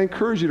 And I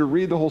encourage you to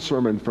read the whole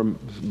sermon from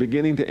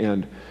beginning to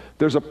end.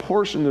 There's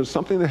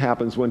something that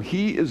happens when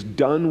he is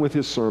done with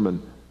his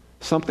sermon.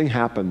 Something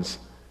happens.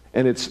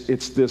 And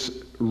it's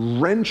this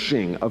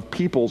wrenching of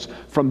people's,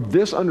 from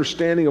this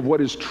understanding of what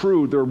is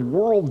true, their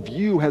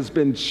worldview has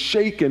been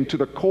shaken to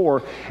the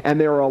core, and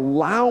they're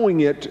allowing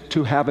it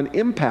to have an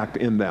impact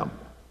in them.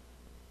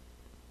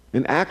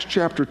 In Acts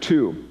chapter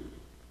 2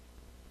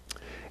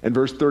 and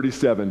verse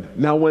 37,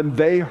 now when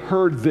they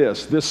heard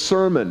this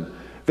sermon,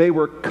 they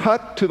were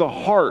cut to the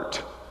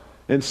heart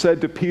and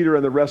said to Peter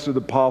and the rest of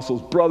the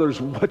apostles, brothers,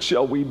 what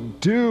shall we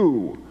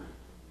do?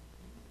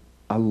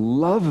 I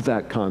love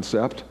that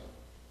concept.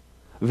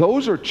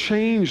 Those are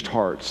changed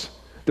hearts.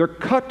 They're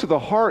cut to the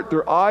heart.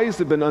 Their eyes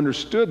have been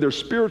understood. Their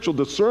spiritual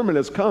discernment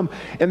has come.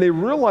 And they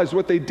realize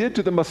what they did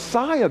to the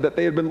Messiah that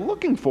they had been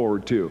looking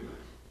forward to.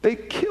 They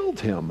killed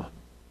him.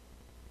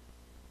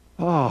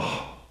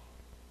 Oh.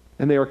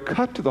 And they are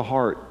cut to the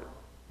heart.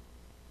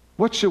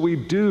 What shall we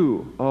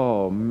do?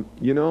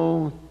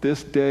 Oh,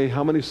 this day,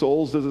 how many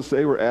souls does it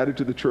say were added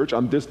to the church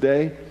on this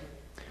day?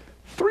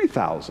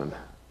 3,000.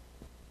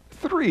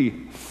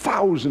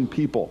 3,000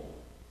 people.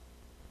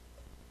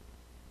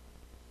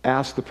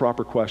 Ask the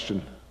proper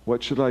question.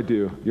 What should I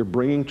do? You're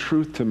bringing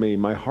truth to me.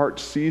 My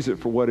heart sees it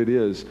for what it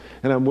is.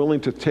 And I'm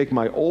willing to take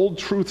my old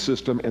truth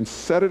system and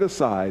set it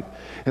aside.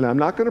 And I'm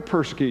not going to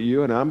persecute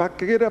you, and I'm not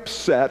going to get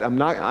upset.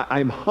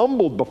 I'm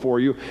humbled before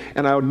you,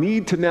 and I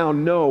need to now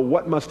know,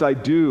 what must I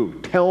do?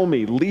 Tell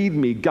me, lead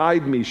me,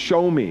 guide me,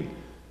 show me.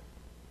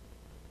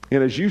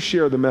 And as you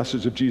share the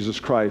message of Jesus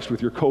Christ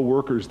with your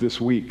coworkers this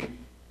week,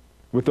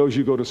 with those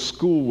you go to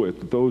school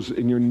with, those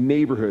in your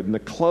neighborhood, and the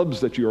clubs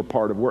that you're a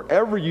part of,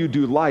 wherever you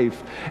do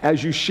life,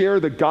 as you share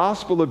the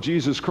gospel of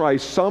Jesus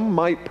Christ, some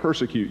might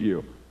persecute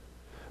you,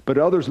 but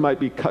others might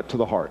be cut to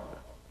the heart.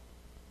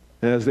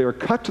 And as they are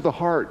cut to the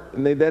heart,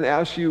 and they then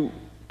ask you,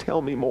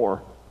 tell me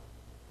more.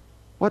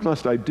 What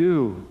must I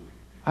do?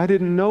 I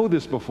didn't know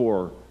this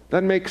before.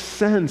 That makes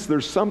sense.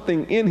 There's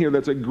something in here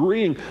that's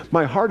agreeing.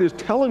 My heart is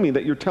telling me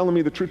that you're telling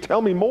me the truth.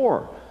 Tell me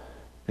more.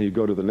 And you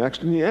go to the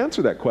next and you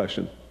answer that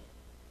question.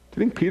 Do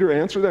you think Peter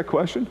answered that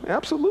question?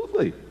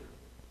 Absolutely.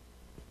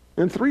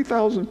 And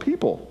 3,000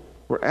 people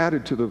were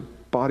added to the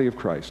body of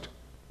Christ.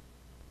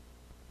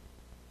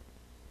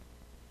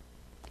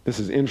 This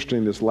is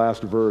interesting, this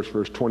last verse,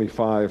 verse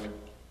 25.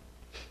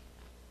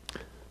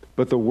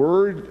 But the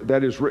word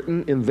that is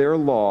written in their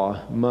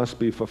law must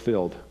be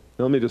fulfilled.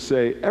 Now, let me just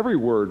say, every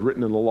word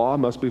written in the law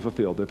must be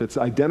fulfilled. If it's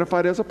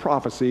identified as a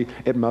prophecy,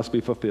 it must be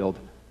fulfilled.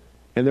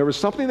 And there was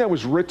something that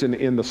was written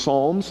in the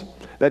Psalms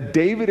that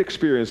David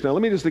experienced. Now,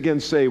 let me just again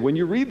say, when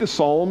you read the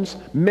Psalms,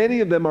 many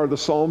of them are the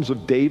Psalms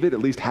of David, at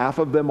least half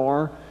of them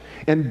are.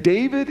 And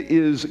David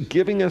is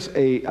giving us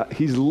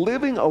he's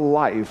living a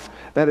life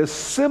that is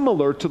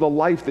similar to the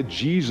life that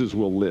Jesus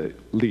will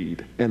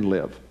lead and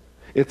live.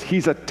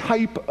 He's a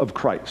type of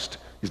Christ.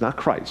 He's not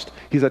Christ.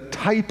 He's a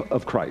type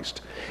of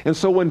Christ. And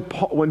so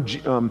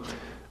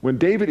when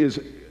David is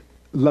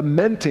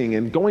lamenting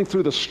and going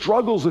through the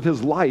struggles of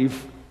his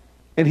life,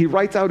 and he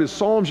writes out his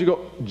Psalms, you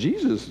go,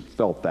 Jesus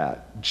felt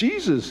that.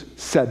 Jesus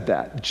said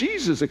that.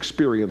 Jesus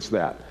experienced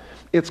that.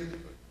 It's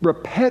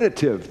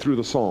repetitive through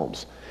the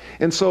Psalms.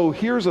 And so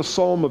here's a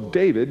Psalm of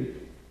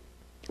David,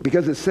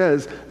 because it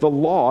says the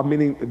law,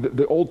 meaning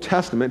the Old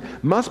Testament,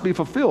 must be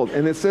fulfilled.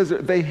 And it says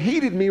that they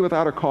hated me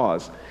without a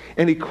cause.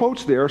 And he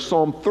quotes there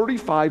Psalm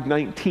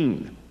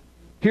 35:19.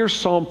 Here's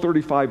Psalm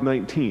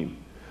 35:19.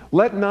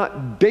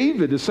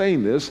 David is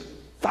saying this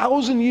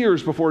 1,000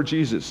 years before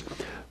Jesus.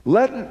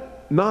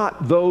 Let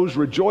not those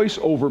rejoice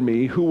over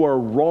me who are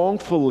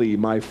wrongfully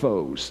my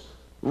foes.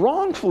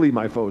 Wrongfully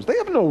my foes. They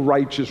have no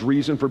righteous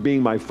reason for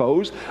being my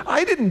foes.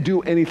 I didn't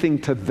do anything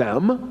to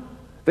them.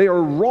 They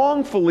are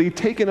wrongfully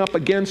taken up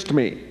against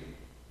me.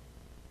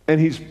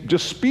 And he's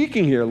just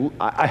speaking here.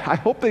 I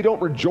hope they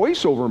don't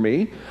rejoice over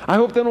me. I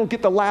hope they don't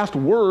get the last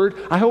word.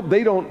 I hope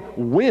they don't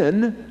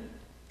win.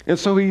 And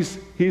so he's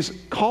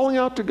calling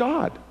out to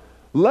God.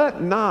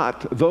 Let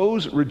not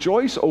those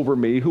rejoice over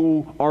me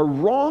who are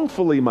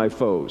wrongfully my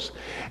foes,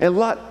 and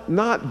let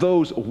not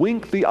those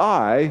wink the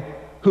eye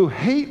who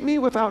hate me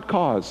without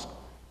cause.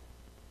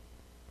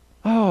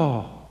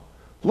 Oh,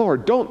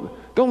 Lord, don't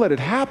let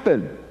it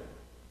happen,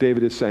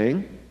 David is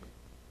saying,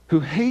 who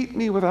hate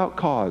me without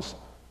cause.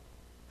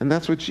 And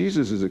that's what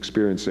Jesus is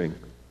experiencing.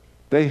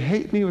 They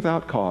hate me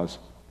without cause.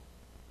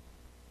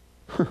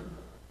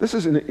 This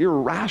is an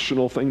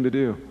irrational thing to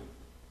do.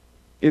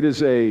 It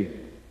is a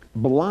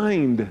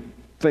blind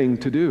thing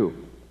to do.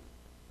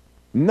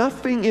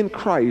 Nothing in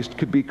Christ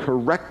could be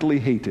correctly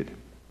hated.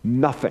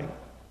 Nothing.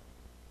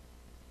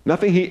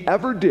 Nothing he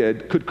ever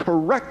did could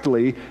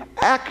correctly,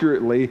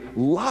 accurately,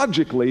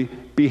 logically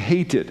be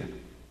hated.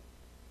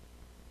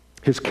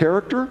 His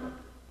character,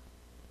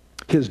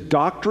 his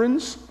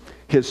doctrines,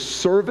 his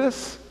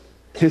service,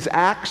 his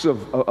acts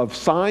of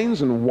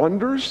signs and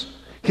wonders,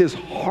 his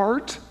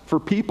heart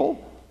for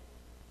people,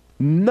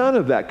 none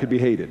of that could be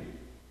hated.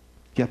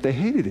 Yet they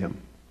hated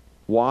him.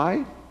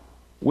 Why?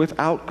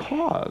 Without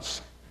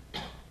cause.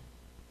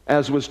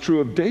 As was true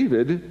of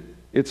David,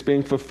 it's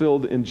being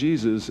fulfilled in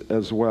Jesus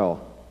as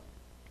well.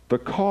 The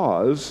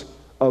cause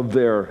of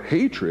their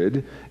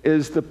hatred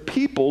is the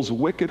people's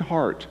wicked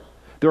heart.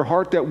 Their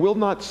heart that will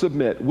not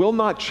submit, will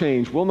not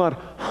change, will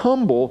not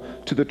humble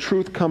to the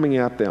truth coming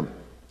at them.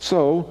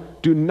 So,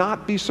 do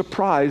not be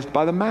surprised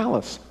by the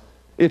malice.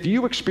 If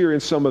you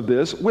experience some of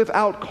this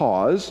without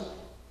cause,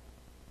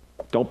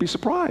 don't be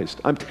surprised.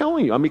 I'm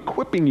telling you, I'm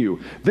equipping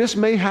you. This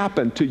may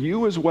happen to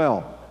you as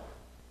well.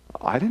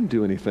 I didn't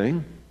do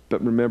anything,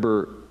 but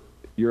remember,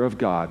 you're of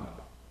God,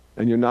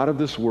 and you're not of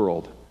this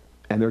world,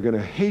 and they're going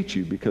to hate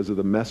you because of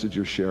the message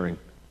you're sharing.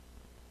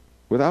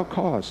 Without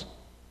cause.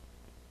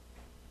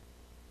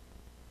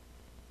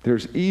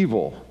 There's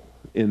evil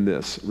in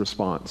this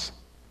response.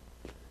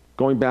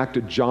 Going back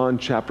to John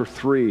chapter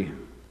 3,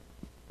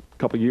 a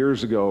couple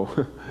years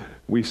ago,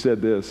 we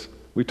said this,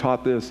 we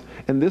taught this,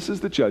 and this is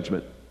the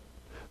judgment.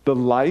 The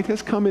light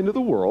has come into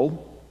the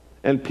world,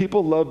 and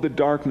people love the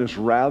darkness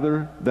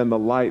rather than the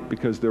light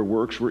because their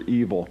works were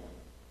evil.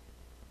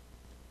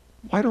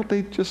 Why don't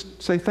they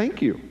just say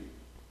thank you?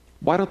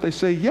 Why don't they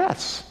say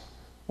yes?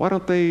 Why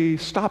don't they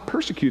stop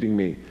persecuting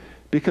me?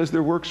 Because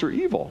their works are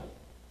evil.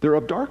 They're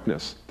of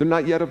darkness. They're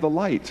not yet of the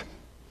light.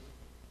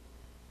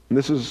 And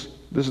this is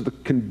the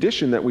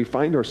condition that we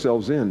find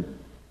ourselves in.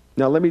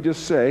 Now, let me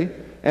just say,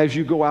 as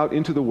you go out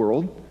into the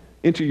world,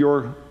 into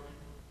your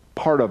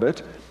part of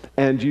it,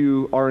 and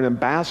you are an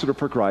ambassador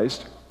for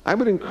Christ, I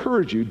would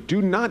encourage you,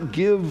 do not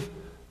give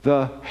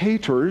the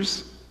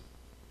haters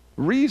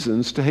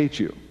reasons to hate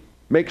you.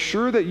 Make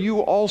sure that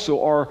you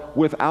also are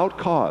without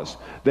cause.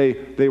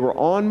 They were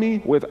on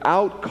me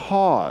without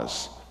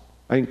cause.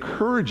 I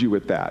encourage you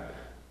with that.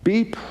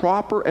 Be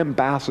proper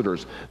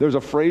ambassadors. There's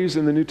a phrase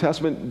in the New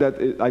Testament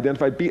that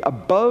identified, be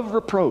above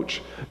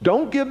reproach.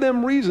 Don't give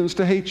them reasons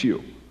to hate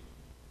you.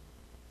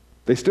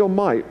 They still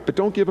might, but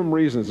don't give them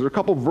reasons. There are a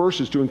couple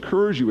verses to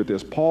encourage you with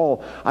this.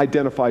 Paul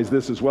identifies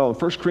this as well. In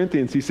 1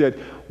 Corinthians, he said,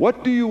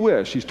 what do you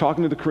wish? He's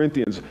talking to the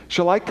Corinthians.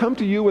 Shall I come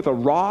to you with a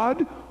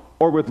rod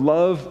or with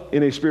love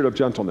in a spirit of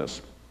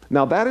gentleness?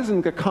 Now, that is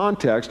in the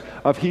context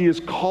of he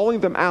is calling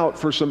them out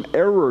for some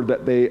error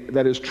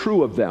that is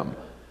true of them.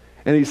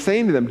 And he's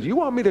saying to them, do you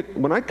want me to,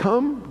 when I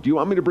come, do you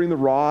want me to bring the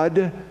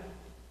rod?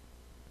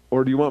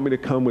 Or do you want me to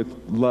come with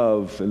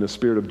love and a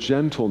spirit of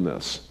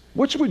gentleness?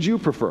 Which would you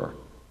prefer?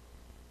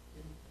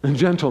 And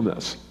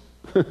gentleness.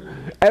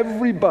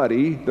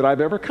 Everybody that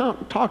I've ever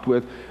talked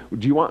with,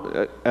 do you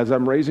want, as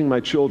I'm raising my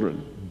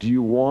children, do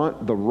you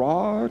want the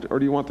rod or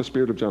do you want the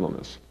spirit of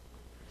gentleness?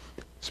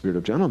 Spirit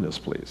of gentleness,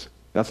 please.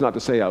 That's not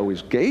to say I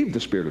always gave the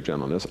spirit of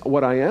gentleness.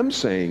 What I am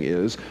saying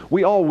is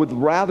we all would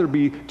rather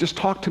be, just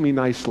talk to me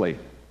nicely.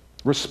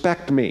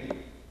 Respect me.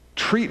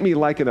 Treat me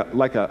like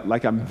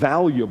I'm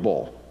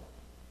valuable.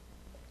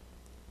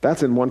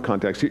 That's in one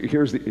context.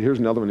 Here's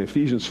another one,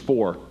 Ephesians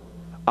 4.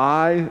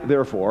 I,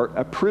 therefore,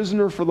 a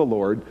prisoner for the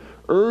Lord,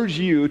 urge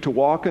you to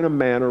walk in a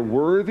manner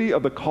worthy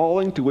of the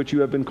calling to which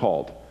you have been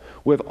called,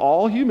 with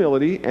all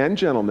humility and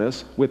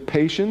gentleness, with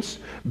patience,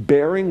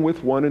 bearing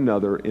with one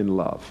another in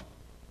love.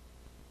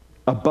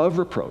 Above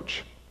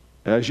reproach.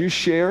 As you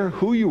share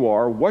who you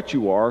are, what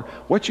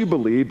you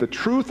believe, the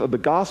truth of the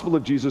gospel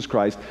of Jesus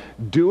Christ,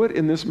 do it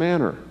in this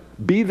manner.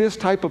 Be this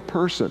type of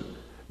person.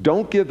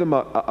 Don't give them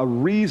a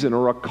reason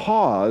or a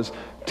cause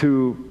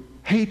to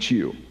hate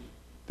you.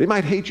 They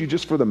might hate you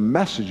just for the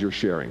message you're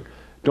sharing.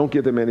 Don't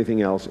give them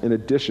anything else in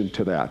addition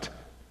to that.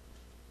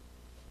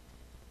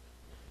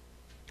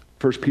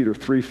 1 Peter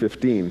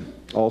 3:15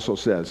 also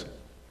says,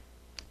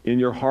 in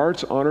your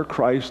hearts honor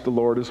Christ the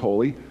Lord as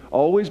holy,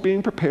 always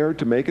being prepared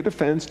to make a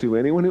defense to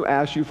anyone who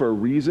asks you for a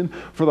reason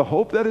for the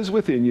hope that is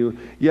within you,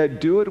 yet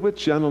do it with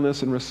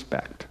gentleness and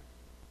respect.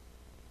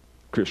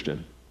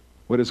 Christian,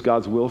 what is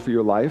God's will for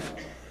your life?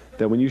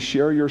 That when you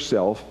share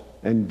yourself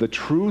and the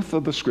truth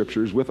of the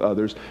scriptures with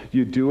others,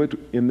 you do it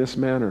in this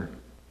manner.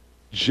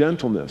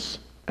 Gentleness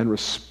and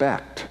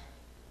respect.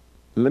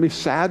 And let me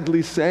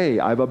sadly say,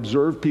 I've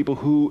observed people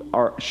who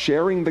are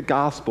sharing the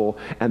gospel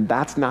and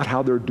that's not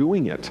how they're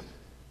doing it.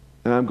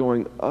 And I'm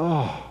going,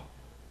 oh,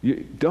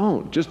 you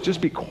don't.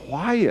 Just be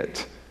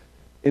quiet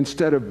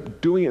instead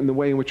of doing it in the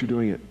way in which you're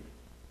doing it.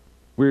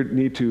 We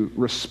need to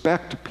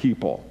respect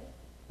people.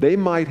 They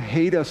might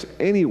hate us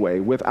anyway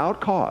without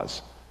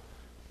cause,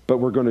 but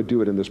we're going to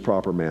do it in this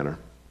proper manner.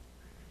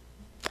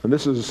 And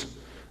this is,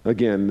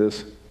 again,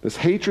 this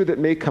hatred that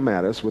may come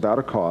at us without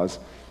a cause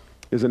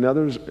is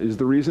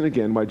the reason,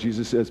 again, why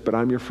Jesus says, but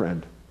I'm your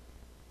friend.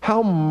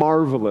 How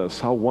marvelous,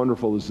 how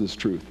wonderful is this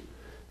truth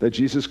that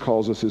Jesus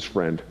calls us his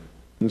friend.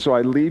 And so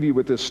I leave you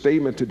with this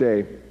statement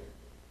today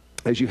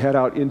as you head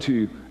out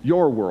into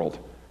your world.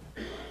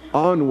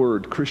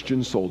 Onward,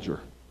 Christian soldier.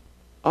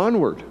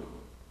 Onward.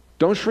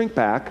 Don't shrink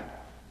back.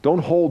 Don't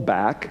hold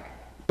back.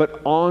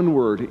 But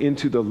onward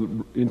into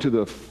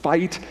the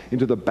fight,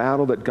 into the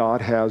battle that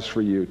God has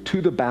for you. To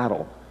the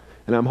battle.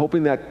 And I'm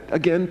hoping that,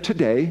 again,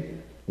 today,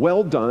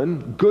 well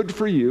done. Good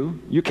for you.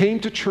 You came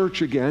to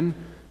church again.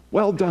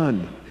 Well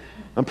done.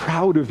 I'm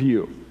proud of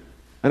you.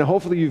 And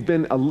hopefully you've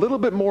been a little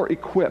bit more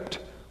equipped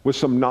with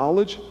some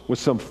knowledge, with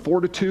some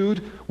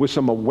fortitude, with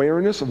some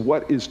awareness of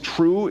what is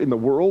true in the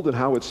world and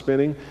how it's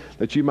spinning,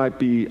 that you might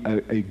be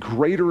a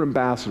greater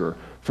ambassador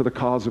for the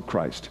cause of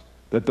Christ,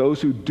 that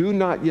those who do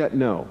not yet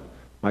know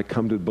might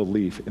come to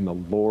belief in the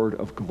Lord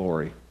of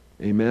glory.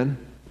 Amen?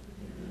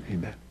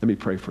 Amen. Let me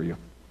pray for you.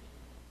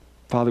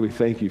 Father, we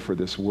thank you for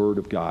this word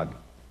of God,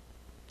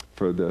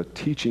 for the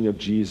teaching of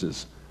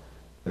Jesus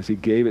as he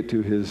gave it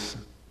to his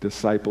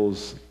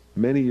disciples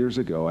many years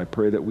ago. I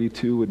pray that we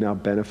too would now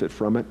benefit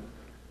from it.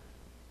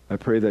 I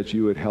pray that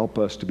you would help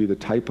us to be the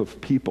type of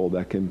people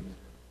that can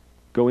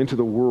go into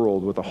the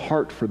world with a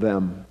heart for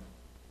them.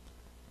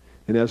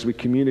 And as we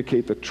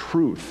communicate the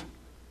truth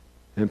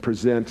and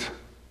present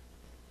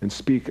and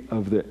speak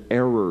of the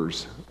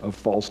errors of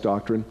false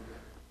doctrine,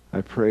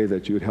 I pray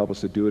that you would help us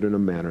to do it in a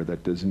manner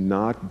that does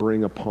not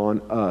bring upon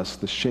us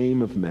the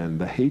shame of men,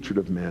 the hatred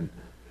of men.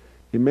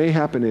 It may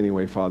happen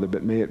anyway, Father,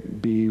 but may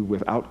it be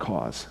without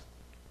cause.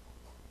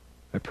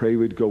 I pray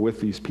we'd go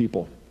with these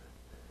people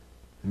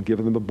and give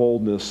them the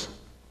boldness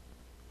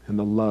and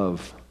the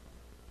love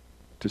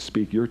to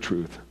speak your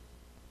truth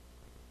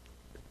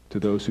to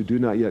those who do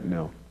not yet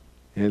know.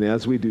 And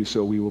as we do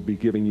so, we will be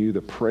giving you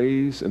the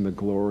praise and the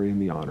glory and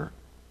the honor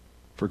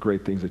for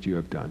great things that you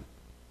have done.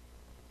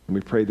 And we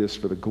pray this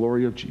for the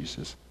glory of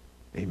Jesus.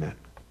 Amen.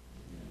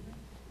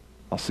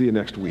 I'll see you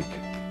next week.